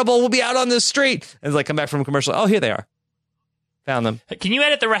terrible. We'll be out on the street. And come back from a commercial. Oh, here they are. Found them. Can you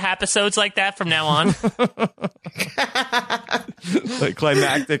edit the episodes like that from now on?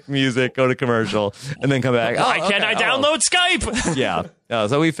 Climactic music, go to commercial, and then come back. Why can't I download Skype? Yeah.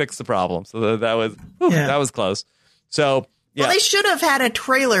 So we fixed the problem. So that was close. So Well, they should have had a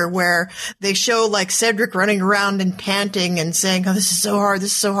trailer where they show like Cedric running around and panting and saying, "Oh, this is so hard,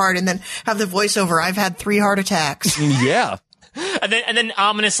 this is so hard," and then have the voiceover, "I've had 3 heart attacks." Yeah. And then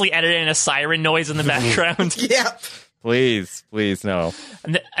ominously edit in a siren noise in the background. Yep. Please, no.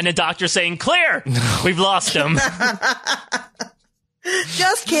 And the doctor saying, "Clear! We've lost him."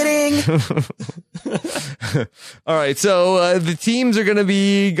 Just kidding. All right, so the teams are going to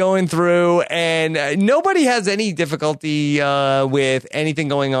be going through, and nobody has any difficulty with anything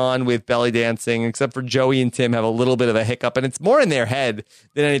going on with belly dancing, except for Joey and Tim have a little bit of a hiccup, and it's more in their head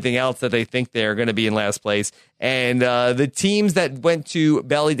than anything else that they think they're going to be in last place. And the teams that went to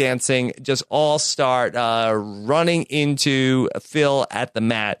belly dancing just all start running into Phil at the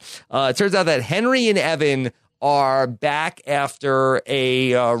mat. It turns out that Henry and Evan are back after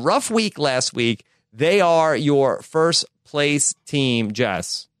a rough week last week. They are your first place team,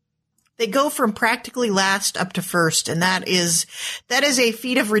 Jess. They go from practically last up to first, and that is a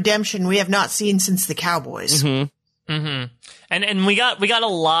feat of redemption we have not seen since the Cowboys. Mm-hmm. Mm-hmm. And we got a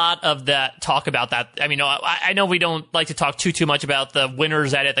lot of that talk about that. I mean, I know we don't like to talk too much about the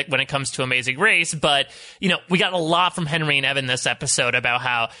winners at it when it comes to Amazing Race, but, we got a lot from Henry and Evan this episode about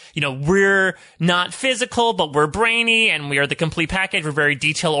how, we're not physical, but we're brainy and we are the complete package. We're very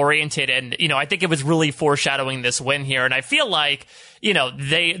detail oriented. And, I think it was really foreshadowing this win here. And I feel like,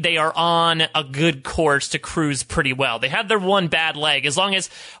 they are on a good course to cruise pretty well. They have their one bad leg. As long as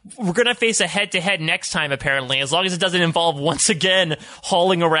we're going to face a head-to-head next time, apparently, as long as it doesn't involve once again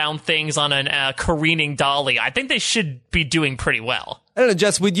hauling around things on a careening dolly, I think they should be doing pretty well. I don't know,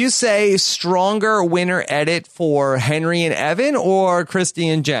 Jess, would you say stronger winner edit for Henry and Evan or Christy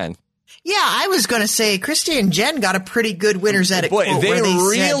and Jen? Yeah, I was going to say Christy and Jen got a pretty good winner's edit. Boy, they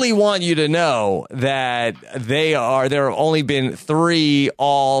really want you to know that there have only been 3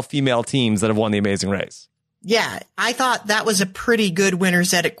 all-female teams that have won the Amazing Race. Yeah, I thought that was a pretty good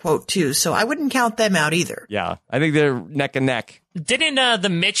winner's edit quote, too, so I wouldn't count them out either. Yeah, I think they're neck and neck. Didn't the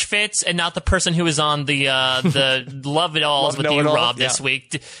Mitch Fitz and not the person who was on the Love It Alls with you, Rob, this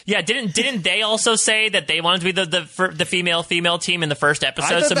week? Didn't they also say that they wanted to be the female team in the first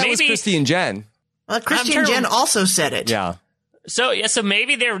episode? I thought that was Christy and Jen. Well, Christy and Jen also said it. Yeah. So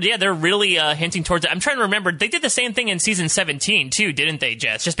maybe they're really hinting towards it. I'm trying to remember. They did the same thing in season 17 too, didn't they,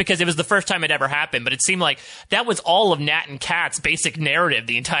 Jess? Just because it was the first time it ever happened, but it seemed like that was all of Nat and Kat's basic narrative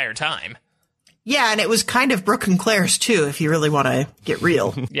the entire time. Yeah, and it was kind of Brooke and Claire's too, if you really want to get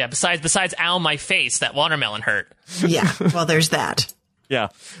real. Yeah, besides ow, my face, that watermelon hurt. Yeah, well, there's that. Yeah,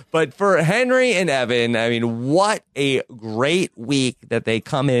 but for Henry and Evan, I mean, what a great week that they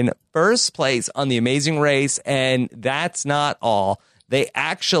come in first place on the Amazing Race, and that's not all. They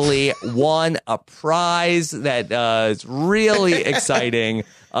actually won a prize that is really exciting.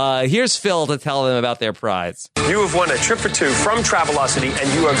 Here's Phil to tell them about their prize. You have won a trip for 2 from Travelocity,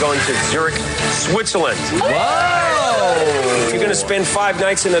 and you are going to Zurich, Switzerland. Whoa! You're going to spend 5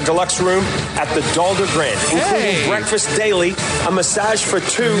 nights in a deluxe room at the Dalder Grand, including breakfast daily, a massage for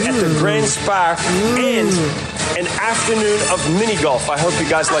 2 at the Grand Spa, and an afternoon of mini golf. I hope you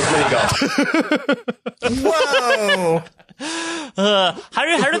guys like mini golf. Whoa!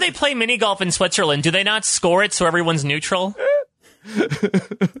 How do they play mini golf in Switzerland? Do they not score it so everyone's neutral?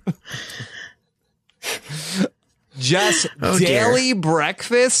 Just daily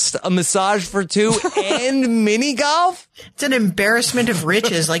breakfast, a massage for 2, and mini golf? It's an embarrassment of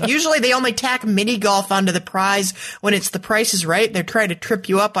riches. Like, usually they only tack mini golf onto the prize when it's The Price is Right. They're trying to trip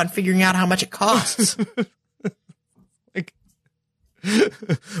you up on figuring out how much it costs.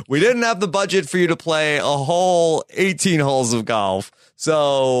 We didn't have the budget for you to play a whole 18 holes of golf,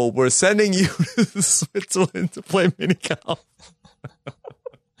 so we're sending you to Switzerland to play mini golf.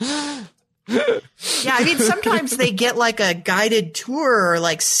 Yeah, I mean, sometimes they get like a guided tour or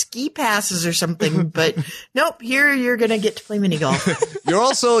like ski passes or something, but nope, here you're going to get to play mini golf.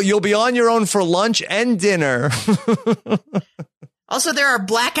 You'll be on your own for lunch and dinner. Also, there are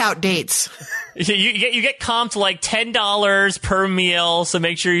blackout dates. You get comped like $10 per meal, so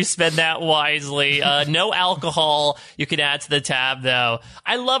make sure you spend that wisely. No alcohol you can add to the tab, though.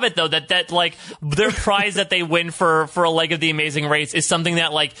 I love it, though, that like their prize that they win for a leg of the Amazing Race is something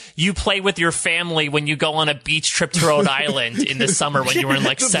that like you play with your family when you go on a beach trip to Rhode Island in the summer when you were in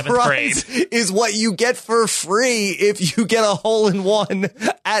like 7th grade. Is what you get for free if you get a hole-in-one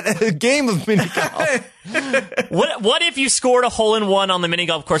at a game of mini golf. What if you scored a hole-in-one on the mini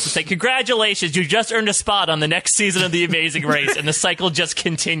golf course and say, congratulations, you just earned a spot on the next season of The Amazing Race, and the cycle just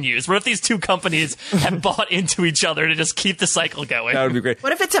continues? What if these two companies have bought into each other to just keep the cycle going? That would be great.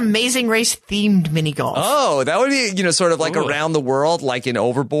 What if it's Amazing Race themed mini golf? Oh, that would be, sort of like around the world, like in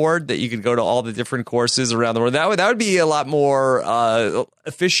Overboard, that you could go to all the different courses around the world. That would be a lot more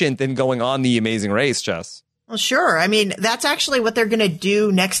efficient than going on The Amazing Race, Jess. Well, sure. I mean, that's actually what they're going to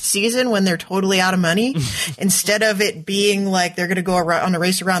do next season when they're totally out of money. Instead of it being like they're going to go on a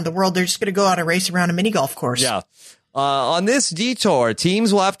race around the world, they're just going to go on a race around a mini golf course. Yeah. On this detour,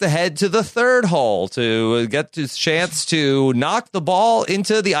 teams will have to head to the third hole to get the chance to knock the ball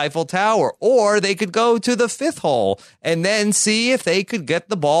into the Eiffel Tower, or they could go to the fifth hole and then see if they could get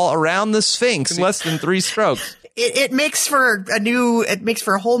the ball around the Sphinx in less than 3 strokes. It makes for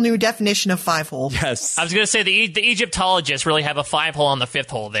a whole new definition of 5-hole. Yes. I was going to say the Egyptologists really have a 5-hole on the 5th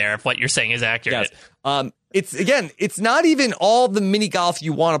hole there, if what you're saying is accurate. Yes. It's not even all the mini golf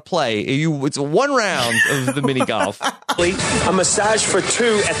you want to play. It's one round of the mini golf. A massage for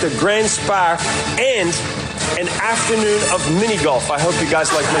 2 at the Grand Spa and an afternoon of mini golf. I hope you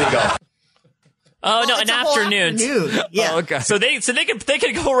guys like mini golf. Oh, no, an afternoon. Yeah. Oh, okay. So they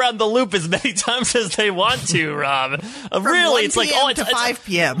can go around the loop as many times as they want to, Rob. Really, it's like to 5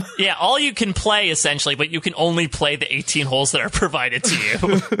 p.m. Yeah, all you can play essentially, but you can only play the 18 holes that are provided to you.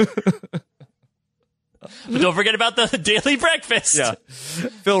 But don't forget about the daily breakfast. Yeah.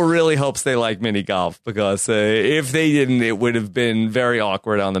 Phil really hopes they like mini golf because if they didn't, it would have been very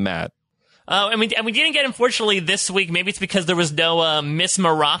awkward on the mat. And we didn't get, unfortunately, this week. Maybe it's because there was no Miss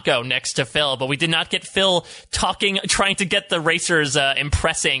Morocco next to Phil, but we did not get Phil trying to get the racers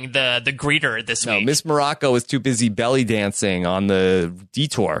impressing the greeter this week. No, Miss Morocco was too busy belly dancing on the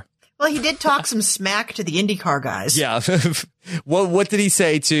detour. Well, he did talk some smack to the IndyCar guys. Yeah. What did he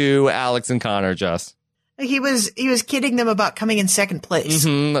say to Alex and Connor, Jess? He was kidding them about coming in second place.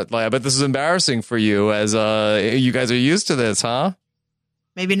 Mm-hmm. I bet this is embarrassing for you, as you guys are used to this, huh?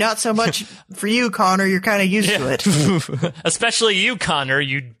 Maybe not so much for you, Connor. You're kind of used to it. Especially you, Connor,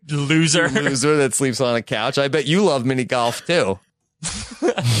 you loser. Loser that sleeps on a couch. I bet you love mini golf, too.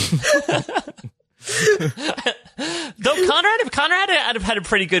 Though Connor had a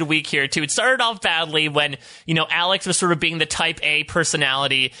pretty good week here too. It started off badly when Alex was sort of being the type A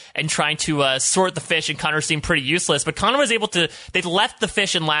personality and trying to sort the fish, and Connor seemed pretty useless. But Connor was able to. They left the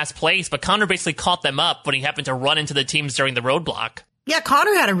fish in last place, but Connor basically caught them up when he happened to run into the teams during the roadblock. Yeah,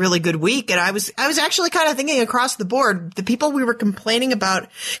 Connor had a really good week, and I was actually kind of thinking across the board, the people we were complaining about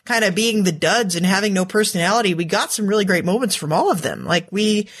kind of being the duds and having no personality, we got some really great moments from all of them. Like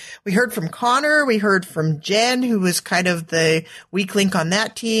we heard from Connor, we heard from Jen, who was kind of the weak link on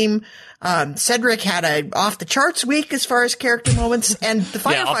that team. Cedric had a off the charts week as far as character moments, and the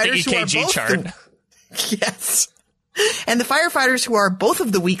firefighters off the EKG who are both chart. yes. And the firefighters who are both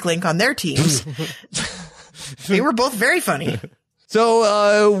of the weak link on their teams, they were both very funny.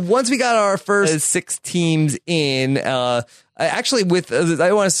 So once we got our first 6 teams in, actually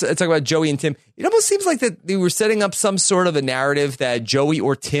I want to talk about Joey and Tim. It almost seems like that they were setting up some sort of a narrative that Joey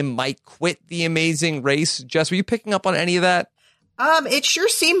or Tim might quit The Amazing Race. Jess, were you picking up on any of that? It sure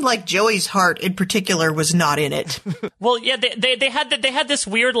seemed like Joey's heart in particular was not in it. Well, yeah, they had this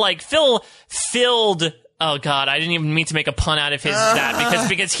weird like filled. Oh God, I didn't even mean to make a pun out of that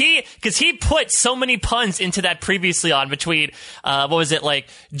because he put so many puns into that previously on between what was it like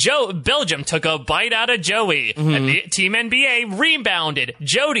Belgium took a bite out of Joey, and Team NBA rebounded,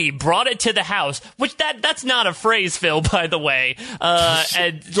 Jody brought it to the house, which that's not a phrase, Phil, by the way,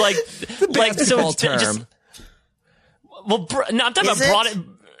 and like so term. just well, no, I'm talking about brought it.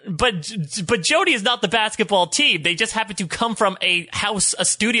 But Jody is not the basketball team. They just happen to come from a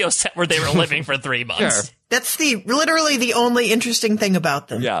studio set where they were living for 3 months. Sure. That's literally the only interesting thing about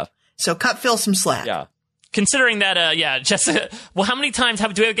them. Yeah. So cut Phil some slack. Yeah. Considering that, Jessica, well, how many times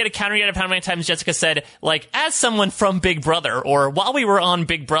do we get a counter yet of how many times Jessica said, like, as someone from Big Brother, or while we were on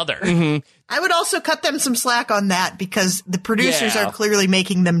Big Brother? Mm-hmm. I would also cut them some slack on that because the producers are clearly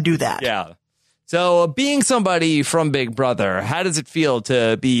making them do that. Yeah. So being somebody from Big Brother, how does it feel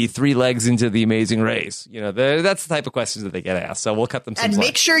to be 3 legs into The Amazing Race? That's the type of questions that they get asked. So we'll cut them some slack. And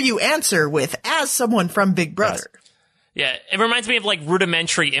make sure you answer with, as someone from Big Brother. Yes. Yeah, it reminds me of like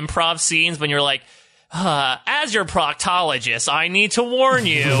rudimentary improv scenes when you're like, as your proctologist, I need to warn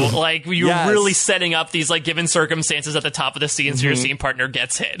you. Like you're really setting up these like given circumstances at the top of the scene so your scene partner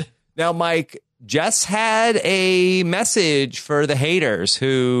gets hit. Now, Mike, Jess had a message for the haters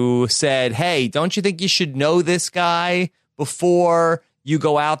who said, hey, don't you think you should know this guy before you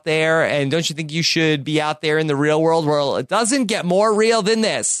go out there? And don't you think you should be out there in the real world where it doesn't get more real than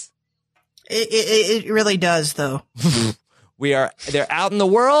this? It really does, though. They're out in the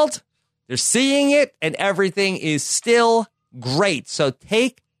world, they're seeing it, and everything is still great. So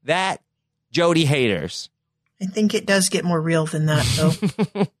take that, Jody haters. I think it does get more real than that,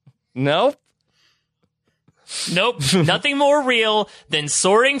 though. Nope. Nothing more real than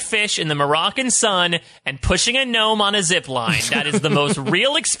soaring fish in the Moroccan sun and pushing a gnome on a zip line. That is the most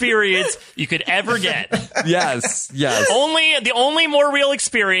real experience you could ever get. Yes. The only more real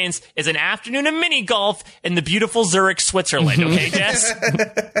experience is an afternoon of mini golf in the beautiful Zurich, Switzerland. Okay, Jess?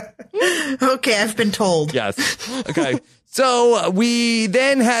 Okay, I've been told. Yes. Okay. So we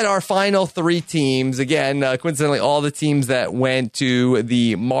then had our final 3 teams. Again, coincidentally, all the teams that went to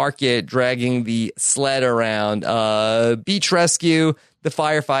the market dragging the sled around. Beach Rescue, the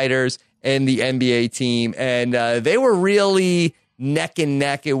Firefighters, and the NBA team. And they were really neck and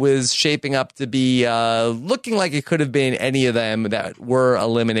neck. It was shaping up to be looking like it could have been any of them that were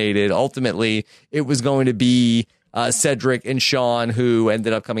eliminated. Ultimately, it was going to be Cedric and Sean, who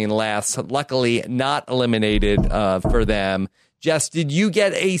ended up coming in last. Luckily, not eliminated for them. Jess, did you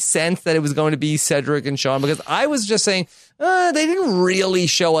get a sense that it was going to be Cedric and Sean? Because I was just saying they didn't really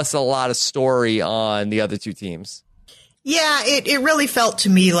show us a lot of story on the other 2 teams. Yeah, it really felt to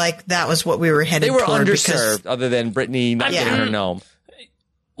me like that was what we were headed toward. They were underserved, other than Brittany not getting her gnome.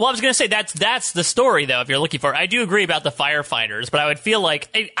 Well, I was going to say that's the story, though, if you're looking for it. I do agree about the Firefighters, but I feel like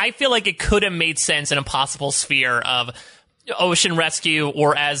it could have made sense in a possible sphere of Ocean Rescue,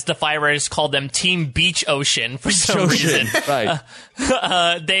 or as the Firefighters called them, Team Beach Ocean for some reason. Right.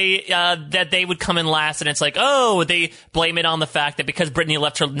 That they would come in last, and it's like, they blame it on the fact that because Brittany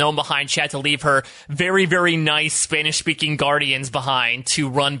left her gnome behind, she had to leave her very, very nice Spanish-speaking guardians behind to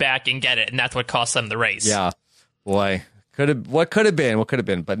run back and get it, and that's what cost them the race. Yeah. Boy. What could have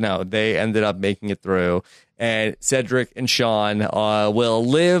been, but no, they ended up making it through. And Cedric and Sean will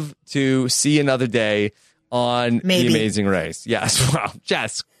live to see another day on The Amazing Race. Yes, well,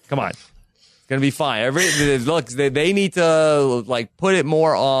 Jess, come on, it's gonna be fine. Look, they need to put it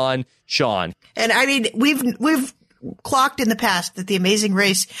more on Sean. And I mean, we've clocked in the past that The Amazing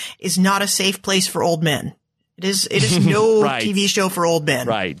Race is not a safe place for old men. It is no right. TV show for old men.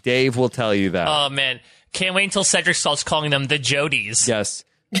 Right, Dave will tell you that. Oh man. Can't wait until Cedric starts calling them the Jodies. Yes.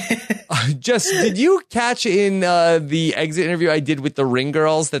 Just, did you catch in the exit interview I did with the Ring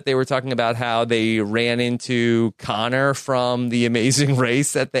Girls that they were talking about how they ran into Connor from The Amazing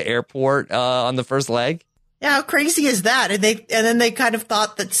Race at the airport on the first leg? Yeah, how crazy is that? And then they kind of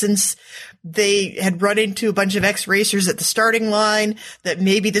thought that since they had run into a bunch of ex-racers at the starting line, that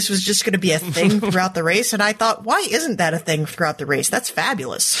maybe this was just going to be a thing throughout the race. And I thought, why isn't that a thing throughout the race? That's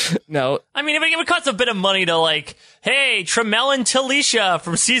fabulous. No. I mean, it would cost a bit of money to hey, Tramel and Talisha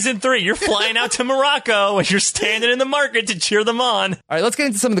from season 3, you're flying out to Morocco and you're standing in the market to cheer them on. All right, let's get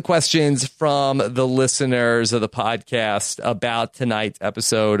into some of the questions from the listeners of the podcast about tonight's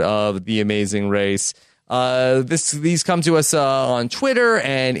episode of The Amazing Race. These come to us on Twitter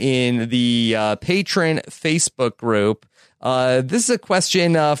and in the patron Facebook group. This is a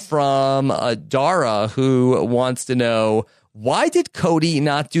question from Dara, who wants to know, why did Cody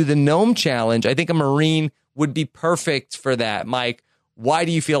not do the gnome challenge? I think a Marine would be perfect for that. Mike, why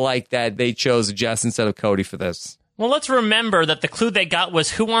do you feel like that they chose Jess instead of Cody for this? Well, let's remember that the clue they got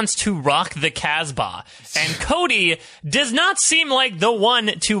was who wants to rock the Casbah. And Cody does not seem like the one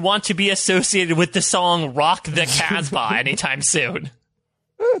to want to be associated with the song Rock the Casbah anytime soon.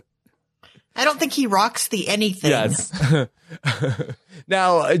 I don't think he rocks the anything. Yes.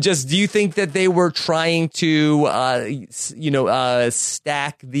 Now, just do you think that they were trying to,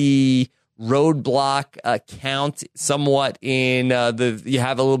 stack the roadblock count somewhat in you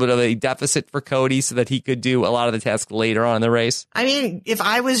have a little bit of a deficit for Cody so that he could do a lot of the tasks later on in the race? I mean, if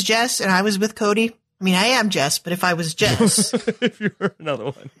I was Jess and I was with Cody, I mean, I am Jess, but if I was Jess, if you were another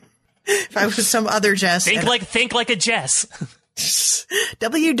one, if I was some other Jess, think like a Jess.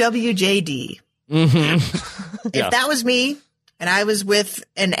 WWJD. Mm-hmm. If that was me and I was with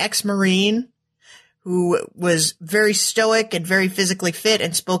an ex-Marine who was very stoic and very physically fit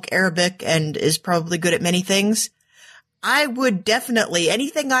and spoke Arabic and is probably good at many things, I would definitely,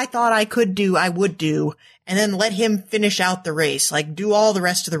 anything I thought I could do, I would do, and then let him finish out the race, do all the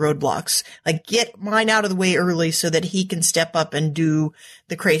rest of the roadblocks, get mine out of the way early so that he can step up and do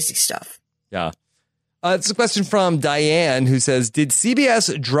the crazy stuff. Yeah. It's a question from Diane, who says, did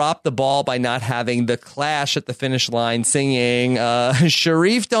CBS drop the ball by not having the Clash at the finish line singing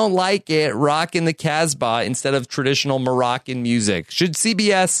Sharif Don't Like It, Rockin' the Casbah instead of traditional Moroccan music? Should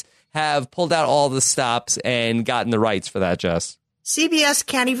CBS have pulled out all the stops and gotten the rights for that, Jess? CBS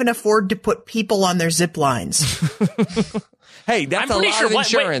can't even afford to put people on their zip lines. Hey, that's a lot of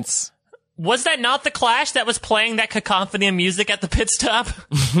insurance. Was that not the Clash that was playing that cacophony of music at the pit stop?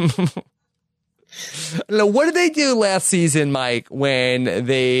 No, what did they do last season, Mike, when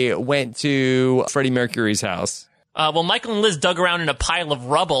they went to Freddie Mercury's house? Well, Michael and Liz dug around in a pile of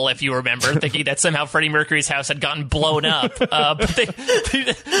rubble, if you remember, thinking that somehow Freddie Mercury's house had gotten blown up. But I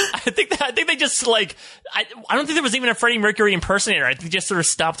think they just like, I don't think there was even a Freddie Mercury impersonator. I think they just sort of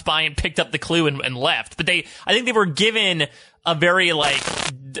stopped by and picked up the clue and left. But I think they were given a very like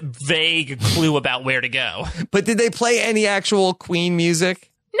vague clue about where to go. But did they play any actual Queen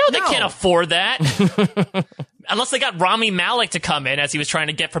music? No, they can't afford that. Unless they got Rami Malek to come in as he was trying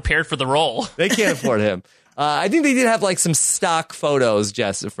to get prepared for the role. They can't afford him. I think they did have like some stock photos,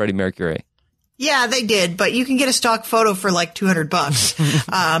 Jess, of Freddie Mercury. Yeah, they did, but you can get a stock photo for like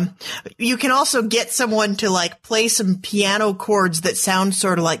 $200. You can also get someone to like play some piano chords that sound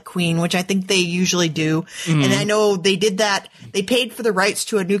sort of like Queen, which I think they usually do. Mm-hmm. And I know they did that. They paid for the rights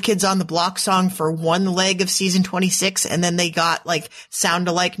to a New Kids on the Block song for one leg of season 26, and then they got like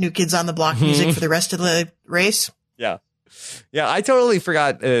sound-alike New Kids on the Block music for the rest of the race. Yeah. Yeah, I totally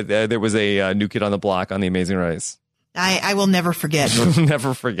forgot there was a New Kid on the Block on The Amazing Race. I will never forget.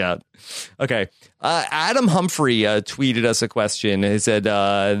 Never forget. Okay. Adam Humphrey tweeted us a question. He said,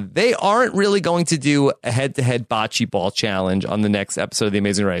 they aren't really going to do a head-to-head bocce ball challenge on the next episode of The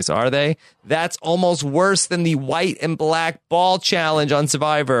Amazing Race, are they? That's almost worse than the white and black ball challenge on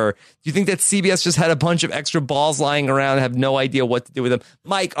Survivor. Do you think that CBS just had a bunch of extra balls lying around and have no idea what to do with them?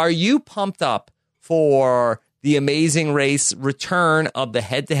 Mike, are you pumped up for The Amazing Race return of the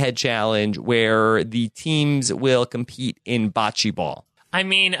head-to-head challenge where the teams will compete in bocce ball? I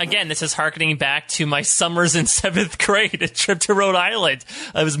mean, again, this is harkening back to my summers in 7th grade, a trip to Rhode Island.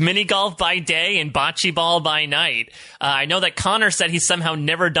 It was mini golf by day and bocce ball by night. I know that Connor said he's somehow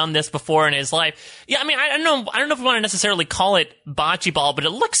never done this before in his life. Yeah, I mean, I don't know if we want to necessarily call it bocce ball, but it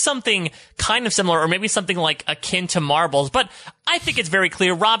looks something kind of similar, or maybe something like akin to marbles. But I think it's very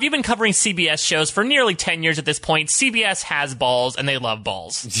clear. Rob, you've been covering CBS shows for nearly 10 years at this point. CBS has balls, and they love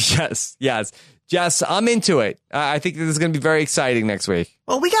balls. Yes. Jess, I'm into it. I think this is going to be very exciting next week.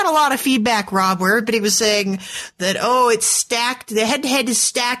 Well, we got a lot of feedback, Rob, where everybody was saying that, it's stacked. The head-to-head is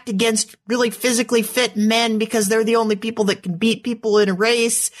stacked against really physically fit men because they're the only people that can beat people in a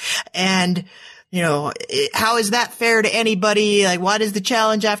race. And, how is that fair to anybody? Like, why does the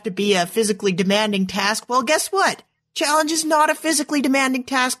challenge have to be a physically demanding task? Well, guess what? Challenge is not a physically demanding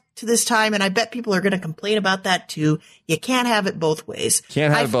task to this time, and I bet people are going to complain about that too. You can't have it both ways.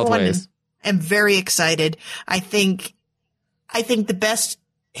 Can't have it both ways. I'm very excited. I think the best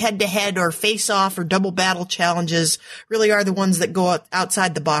head-to-head or face-off or double battle challenges really are the ones that go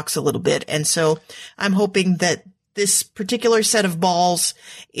outside the box a little bit. And so I'm hoping that this particular set of balls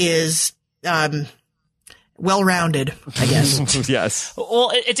is well-rounded, I guess. Yes. Well,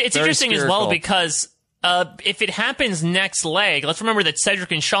 it's interesting as well because if it happens next leg, let's remember that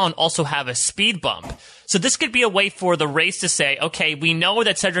Cedric and Sean also have a speed bump. So this could be a way for the race to say, okay, we know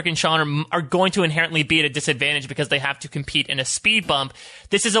that Cedric and Sean are going to inherently be at a disadvantage because they have to compete in a speed bump.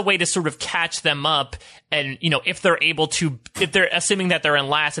 This is a way to sort of catch them up. And, if they're assuming that they're in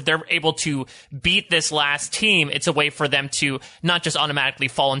last, if they're able to beat this last team, it's a way for them to not just automatically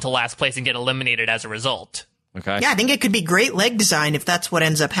fall into last place and get eliminated as a result. Okay. Yeah, I think it could be great leg design if that's what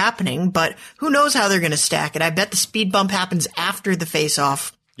ends up happening, but who knows how they're going to stack it. I bet the speed bump happens after the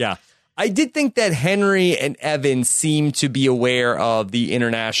face-off. Yeah. I did think that Henry and Evan seemed to be aware of the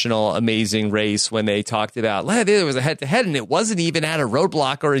International Amazing Race when they talked about, there was a head-to-head, and it wasn't even at a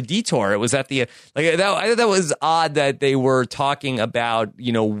roadblock or a detour. It was at the, I thought that was odd that they were talking about,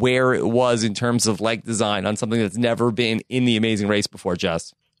 where it was in terms of leg design on something that's never been in the Amazing Race before,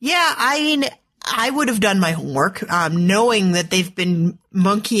 Jess. Yeah, I would have done my homework, knowing that they've been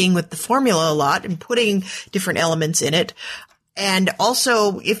monkeying with the formula a lot and putting different elements in it. And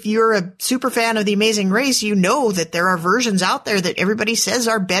also, if you're a super fan of The Amazing Race, you know that there are versions out there that everybody says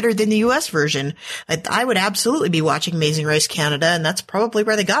are better than the U.S. version. I would absolutely be watching Amazing Race Canada, and that's probably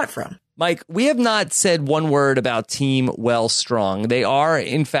where they got it from. Mike, we have not said one word about Team Wellstrong. They are,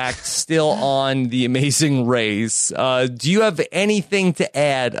 in fact, still on The Amazing Race. Do you have anything to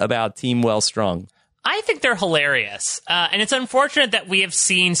add about Team Wellstrong? I think they're hilarious. And it's unfortunate that we have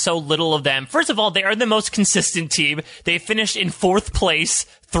seen so little of them. First of all, they are the most consistent team. They finished in 4th place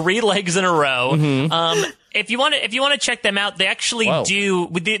 3 legs in a row. Mm-hmm. If you want to check them out, they actually do.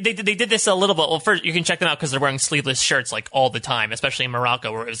 They did this a little bit. Well, first you can check them out because they're wearing sleeveless shirts like all the time, especially in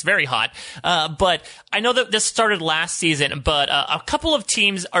Morocco where it was very hot. But I know that this started last season, but a couple of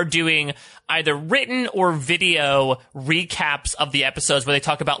teams are doing either written or video recaps of the episodes where they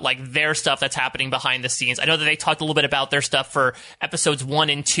talk about like their stuff that's happening behind the scenes. I know that they talked a little bit about their stuff for episodes 1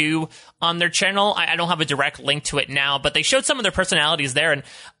 and 2 on their channel. I don't have a direct link to it now, but they showed some of their personalities there. And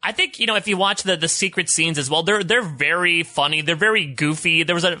I think, if you watch the secret scenes as well, they're very funny. They're very goofy.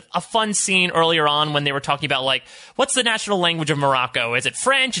 There was a fun scene earlier on when they were talking about like, what's the national language of Morocco? Is it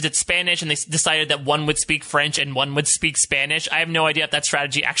French? Is it Spanish? And they decided that one would speak French and one would speak Spanish. I have no idea if that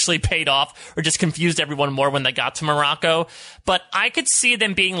strategy actually paid off or just confused everyone more when they got to Morocco. But I could see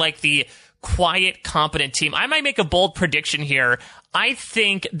them being like the quiet, competent team. I might make a bold prediction here. I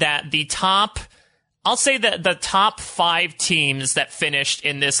think that I'll say that the top 5 teams that finished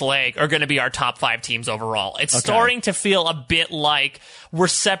in this leg are going to be our top 5 teams overall. It's starting to feel a bit like we're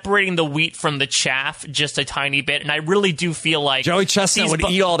separating the wheat from the chaff just a tiny bit, and I really do feel like Joey Chestnut would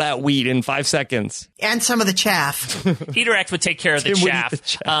eat all that wheat in 5 seconds. And some of the chaff. Eater X would take care of the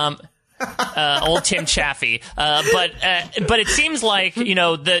chaff. Old Tim Chaffee. But it seems like,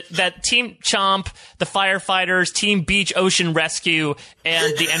 that Team Chomp, the firefighters, Team Beach Ocean Rescue,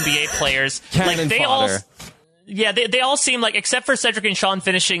 and the NBA players, they all seem like, except for Cedric and Sean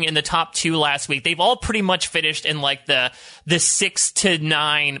finishing in the top 2 last week, they've all pretty much finished in like the 6 to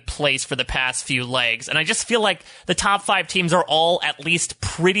 9 place for the past few legs. And I just feel like the top 5 teams are all at least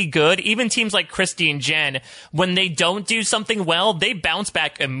pretty good. Even teams like Christy and Jen, when they don't do something well, they bounce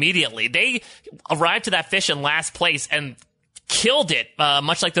back immediately. They arrived to that fish in last place and killed it,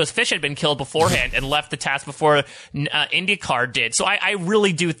 much like those fish had been killed beforehand and left the task before IndyCar did. So I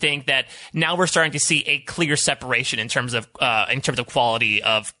really do think that now we're starting to see a clear separation in terms of quality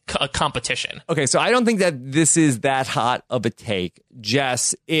of competition. Okay, so I don't think that this is that hot of a take.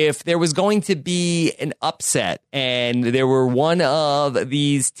 Jess, if there was going to be an upset and there were one of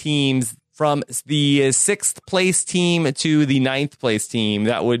these teams from the 6th place team to the 9th place team,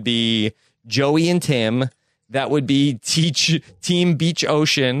 that would be Joey and Tim. That would be Team Beach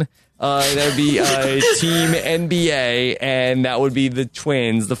Ocean. That would be Team NBA. And that would be the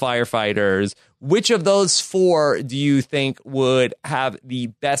Twins, the firefighters. Which of those 4 do you think would have the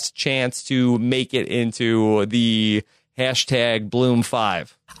best chance to make it into the hashtag Bloom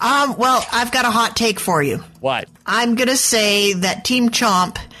 5? Well, I've got a hot take for you. What? I'm going to say that Team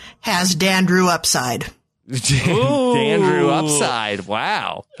Chomp has Dandrew upside. Dandrew upside.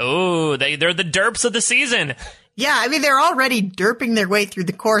 Wow. Oh, they're the derps of the season. Yeah, I mean, they're already derping their way through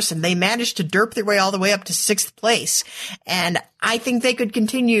the course, and they managed to derp their way all the way up to 6th place. And I think they could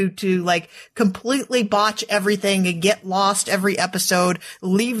continue to, completely botch everything and get lost every episode,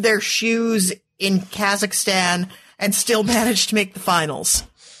 leave their shoes in Kazakhstan, and still manage to make the finals.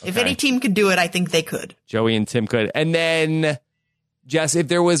 Okay. If any team could do it, I think they could. Joey and Tim could. And then, Jess, if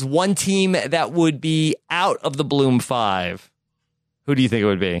there was one team that would be out of the Bloom 5, who do you think it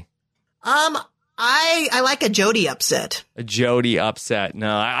would be? I like a Jody upset. A Jody upset.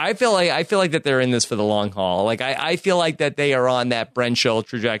 No, I feel like that they're in this for the long haul. I feel like that they are on that Brent Schill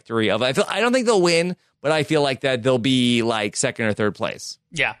trajectory of. I don't think they'll win, but I feel like that they'll be 2nd or 3rd place.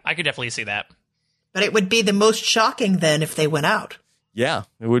 Yeah, I could definitely see that. But it would be the most shocking then if they went out. Yeah,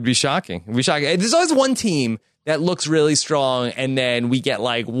 it would be shocking. There's always one team that looks really strong, and then we get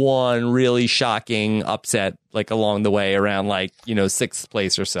one really shocking upset along the way around 6th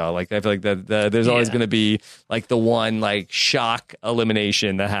place or so. I feel like that there's always going to be the one shock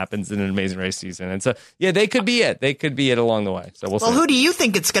elimination that happens in an Amazing Race season, and so they could be it. They could be it along the way. So we'll see. Who do you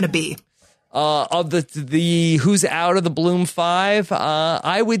think it's going to be? Of the who's out of the Bloom 5,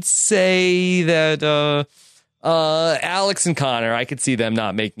 I would say that Alex and Connor, I could see them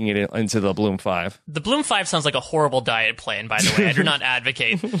not making it into the Bloom 5. The Bloom 5 sounds like a horrible diet plan, by the way. I do not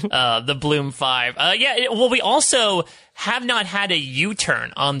advocate the Bloom 5. We also have not had a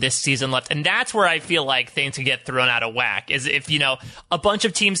U-turn on this season left, and that's where I feel like things can get thrown out of whack, is if, a bunch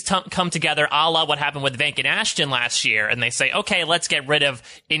of teams come together, a la what happened with Vank and Ashton last year, and they say, okay, let's get rid of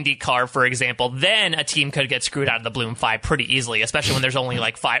IndyCar, for example, then a team could get screwed out of the Bloom 5 pretty easily, especially when there's only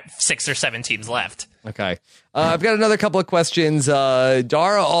 6 or 7 teams left. Okay. I've got another couple of questions.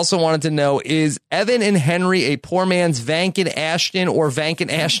 Dara also wanted to know, is Evan and Henry a poor man's Vank and Ashton or Vank and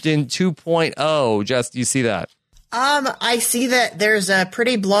Ashton 2.0? Jess, do you see that? I see that there's a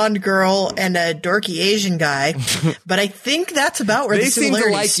pretty blonde girl and a dorky Asian guy, but I think that's about where the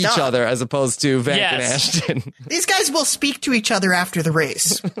similarities seem to like each other as opposed to Vank and Ashton. These guys will speak to each other after the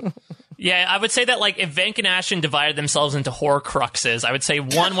race. Yeah, I would say that if Vank and Ashton divided themselves into Horcruxes, I would say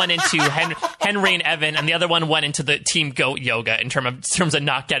one went into Henry and Evan, and the other one went into the Team Goat Yoga in terms of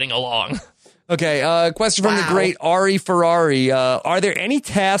not getting along. Okay, question from the great Ari Ferrari. Are there any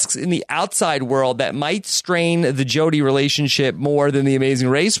tasks in the outside world that might strain the Jody relationship more than The Amazing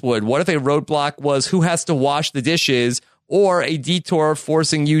Race would? What if a roadblock was who has to wash the dishes, or a detour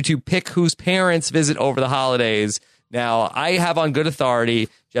forcing you to pick whose parents visit over the holidays? Now, I have on good authority,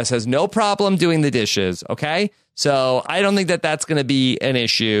 Jess has no problem doing the dishes, okay? So I don't think that that's going to be an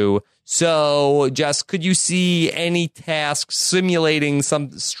issue. So, Jess, could you see any tasks simulating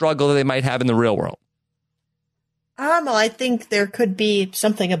some struggle that they might have in the real world? Well, I think there could be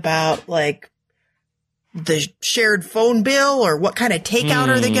something about, like, the shared phone bill, or what kind of takeout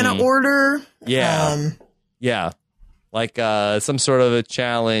are they going to order? Yeah. Yeah. Like some sort of a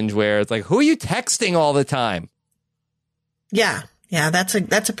challenge where it's like, who are you texting all the time? Yeah. Yeah, that's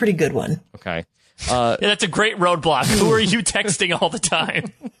a pretty good one. Okay. Yeah, that's a great roadblock. Who are you texting all the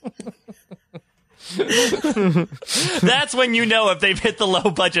time? That's when you know if they've hit the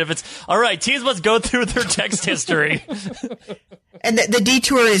low budget. If it's, all right, teams must go through their text history. And the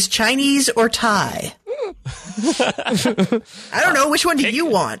detour is Chinese or Thai? I don't know. Which one do you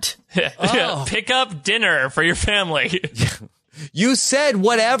want? Pick up dinner for your family. You said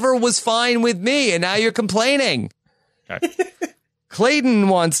whatever was fine with me, and now you're complaining. Okay. Clayton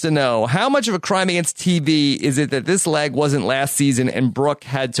wants to know, how much of a crime against TV is it that this leg wasn't last season and Brooke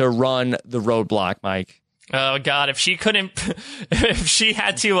had to run the roadblock, Mike? Oh, God, if she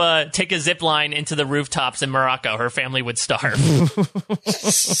had to take a zip line into the rooftops in Morocco, her family would starve.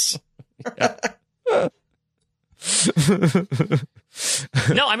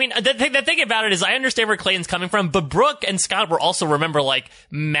 No, I mean, the thing about it is I understand where Clayton's coming from, but Brooke and Scott were also, remember, like,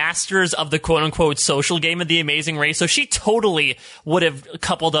 masters of the quote-unquote social game of The Amazing Race, so she totally would have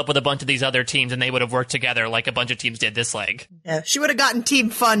coupled up with a bunch of these other teams, and they would have worked together like a bunch of teams did this leg. Yeah, she would have gotten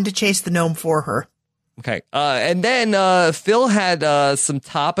Team Fun to chase the gnome for her. Okay. And then Phil had some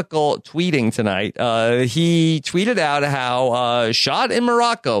topical tweeting tonight. He tweeted out how shot in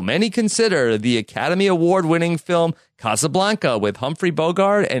Morocco, many consider the Academy Award-winning film Casablanca with Humphrey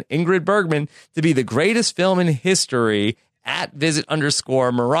Bogart and Ingrid Bergman to be the greatest film in history at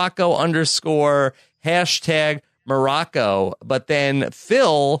visit_Morocco But then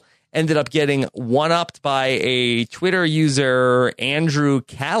Phil ended up getting one-upped by a Twitter user, Andrew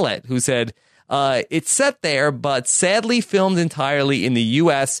Callett, who said, it's set there, but sadly filmed entirely in the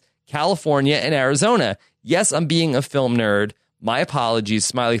U.S., California, and Arizona. Yes, I'm being a film nerd. My apologies,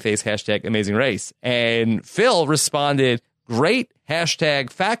 smiley face, hashtag Amazing Race. And Phil responded, great,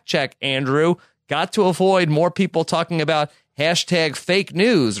 hashtag fact check, Andrew. Got to avoid more people talking about hashtag fake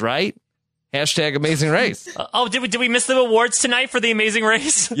news, right? Hashtag Amazing Race. Did we miss the awards tonight for The Amazing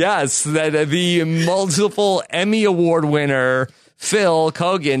Race? Yes, that the multiple Emmy Award winner Phil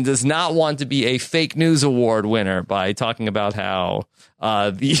Kogan does not want to be a fake news award winner by talking about how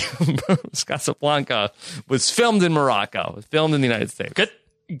the Casablanca was filmed in Morocco, filmed in the United States.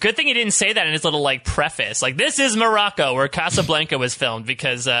 Good thing he didn't say that in his little like preface. Like, this is Morocco where Casablanca was filmed,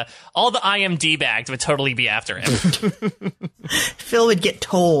 because all the IMD bags would totally be after him. Phil would get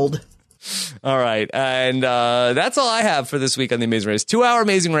told. All right. And that's all I have for this week on The Amazing Race. 2-hour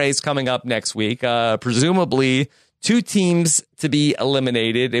Amazing Race coming up next week. Presumably 2 teams to be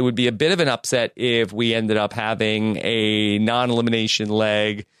eliminated. It would be a bit of an upset if we ended up having a non-elimination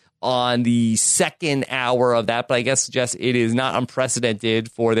leg on the second hour of that. But I guess, Jess, it is not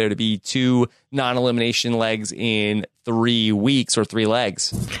unprecedented for there to be 2 non-elimination legs in 3 weeks or 3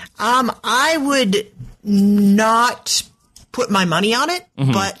 legs. I would not put my money on it,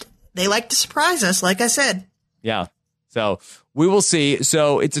 but they like to surprise us, like I said. Yeah. So we will see.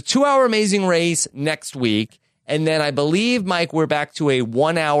 So it's a 2-hour Amazing Race next week. And then I believe, Mike, we're back to a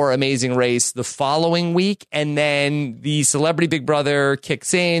 1-hour Amazing Race the following week. And then the Celebrity Big Brother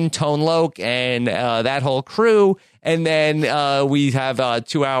kicks in, Tone Loc, and that whole crew. And then we have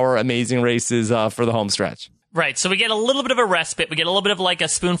 2-hour Amazing Races for the home stretch. Right, so we get a little bit of a respite. We get a little bit of like a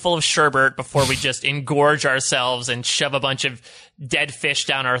spoonful of sherbet before we just engorge ourselves and shove a bunch of dead fish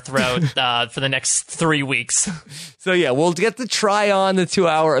down our throat for the next 3 weeks. So yeah, we'll get to try on the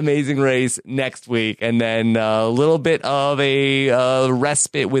 2-hour Amazing Race next week, and then a little bit of a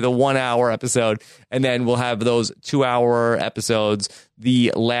respite with a 1-hour episode, and then we'll have those 2-hour episodes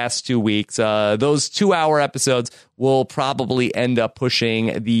the last 2 weeks. Those 2-hour episodes will probably end up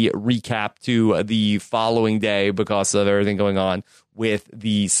pushing the recap to the following day because of everything going on with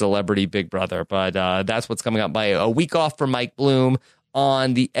the Celebrity Big Brother. But that's what's coming up by a week off for Mike Bloom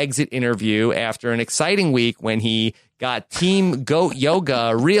on the exit interview after an exciting week when he got Team Goat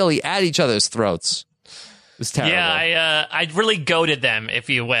Yoga really at each other's throats. It was terrible. Yeah, I really goated them, if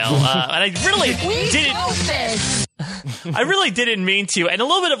you will. And I really didn't. I really didn't mean to. And a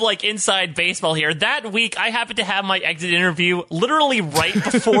little bit of like inside baseball here. That week, I happened to have my exit interview literally right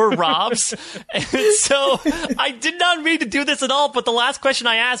before Rob's. And so I did not mean to do this at all. But the last question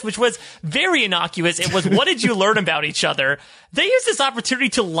I asked, which was very innocuous, it was, what did you learn about each other? They used this opportunity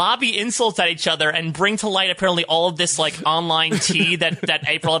to lobby insults at each other and bring to light apparently all of this like online tea that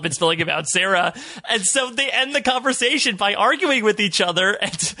April had been spilling about Sarah. And so they end the conversation by arguing with each other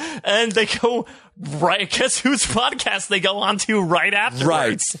and they go, right, guess whose podcast they go on to right afterwards.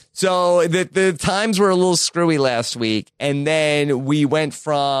 Right. So the times were a little screwy last week. And then we went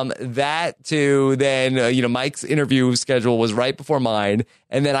from that to then, Mike's interview schedule was right before mine.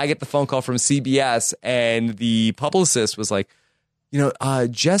 And then I get the phone call from CBS and the publicist was like,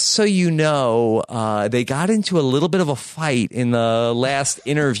 just so you know, they got into a little bit of a fight in the last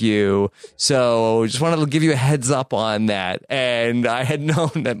interview. So just wanted to give you a heads up on that. And I had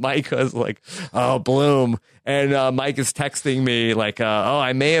known that Mike was like, oh, Bloom. And Mike is texting me like,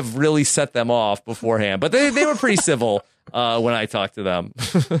 I may have really set them off beforehand. But they were pretty civil when I talked to them.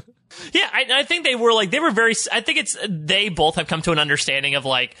 Yeah, I think they were very, I think they both have come to an understanding of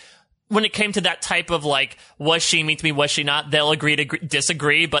like, when it came to that type of like, was she mean to me, was she not, they'll agree to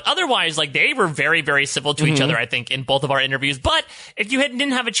disagree. But otherwise, like, they were very, very civil to each other, I think, in both of our interviews. But if you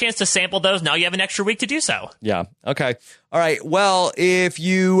didn't have a chance to sample those, now you have an extra week to do so. Yeah. Okay. All right. Well, if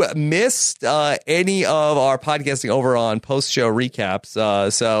you missed any of our podcasting over on post-show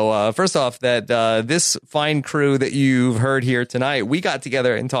recaps, so first off, that this fine crew that you've heard here tonight, we got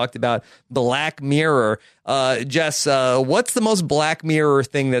together and talked about Black Mirror. Jess, what's the most Black Mirror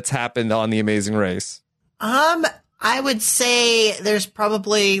thing that's happened on The Amazing Race? I would say there's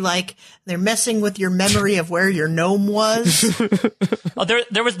probably like they're messing with your memory of where your gnome was. Oh,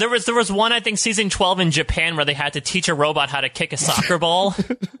 there was one, I think, season 12 in Japan where they had to teach a robot how to kick a soccer ball.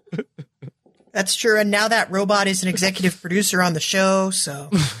 That's true. And now that robot is an executive producer on the show. So,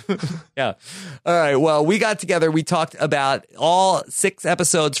 yeah. All right. Well, we got together. We talked about all 6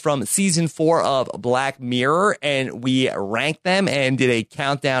 episodes from season 4 of Black Mirror, and we ranked them and did a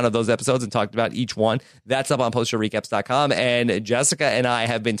countdown of those episodes and talked about each one. That's up on postshowrecaps.com. And Jessica and I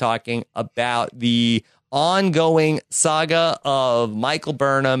have been talking about the ongoing saga of Michael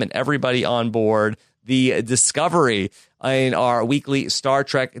Burnham and everybody on board, the Discovery, in our weekly Star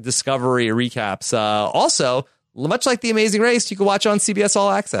Trek Discovery recaps. Also, much like The Amazing Race, you can watch on CBS All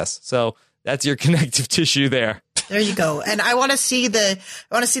Access. So that's your connective tissue there. There you go. And I want to see the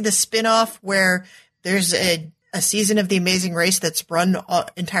spinoff where there's a season of The Amazing Race that's run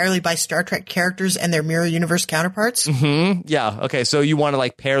entirely by Star Trek characters and their Mirror Universe counterparts. Mm-hmm. Yeah. Okay. So you want to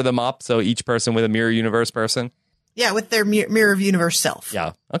like pair them up, so each person with a Mirror Universe person. Yeah, with their Mirror of Universe self.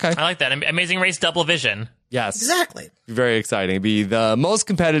 Yeah. Okay. I like that. Amazing Race Double Vision. Yes. Exactly. Very exciting. It'd be the most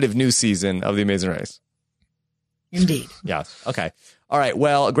competitive new season of The Amazing Race. Indeed. Yeah. Okay. All right.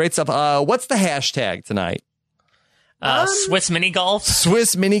 Well, great stuff. What's the hashtag tonight? Swiss Mini Golf.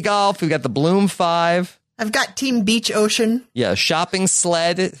 Swiss Mini Golf. We got the Bloom 5. I've got Team Beach Ocean. Yeah. Shopping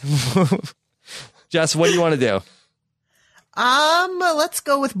sled. Jess, what do you want to do? Let's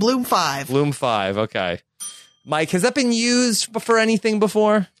go with Bloom 5. Bloom 5. Okay. Mike, has that been used for anything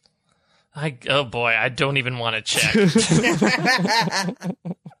before? Oh boy, I don't even want to check.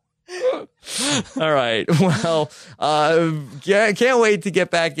 All right. Well, can't wait to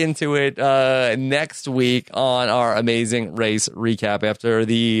get back into it next week on our Amazing Race recap after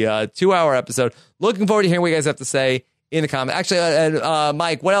the 2-hour episode. Looking forward to hearing what you guys have to say in the comments. Actually,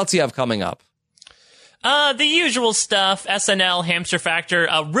 Mike, what else do you have coming up? The usual stuff, SNL, Hamster Factor,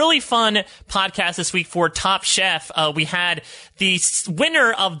 a really fun podcast this week for Top Chef. We had the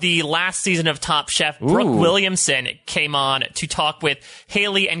winner of the last season of Top Chef, Brooke Williamson, came on to talk with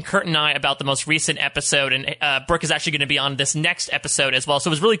Haley and Kurt and I about the most recent episode. And Brooke is actually going to be on this next episode as well. So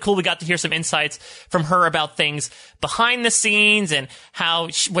it was really cool. We got to hear some insights from her about things behind the scenes and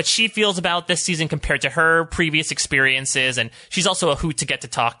what she feels about this season compared to her previous experiences. And she's also a hoot to get to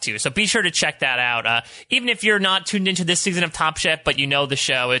talk to. So be sure to check that out. Even if you're not tuned into this season of Top Chef, but you know the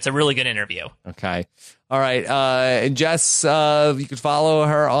show, it's a really good interview. Okay. All right. And Jess, you can follow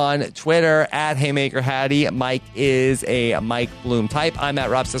her on Twitter at Haymaker Hattie. Mike is a Mike Bloom type. I'm at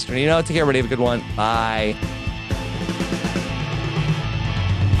Rob Cesternino. Take care, everybody. Have a good one. Bye.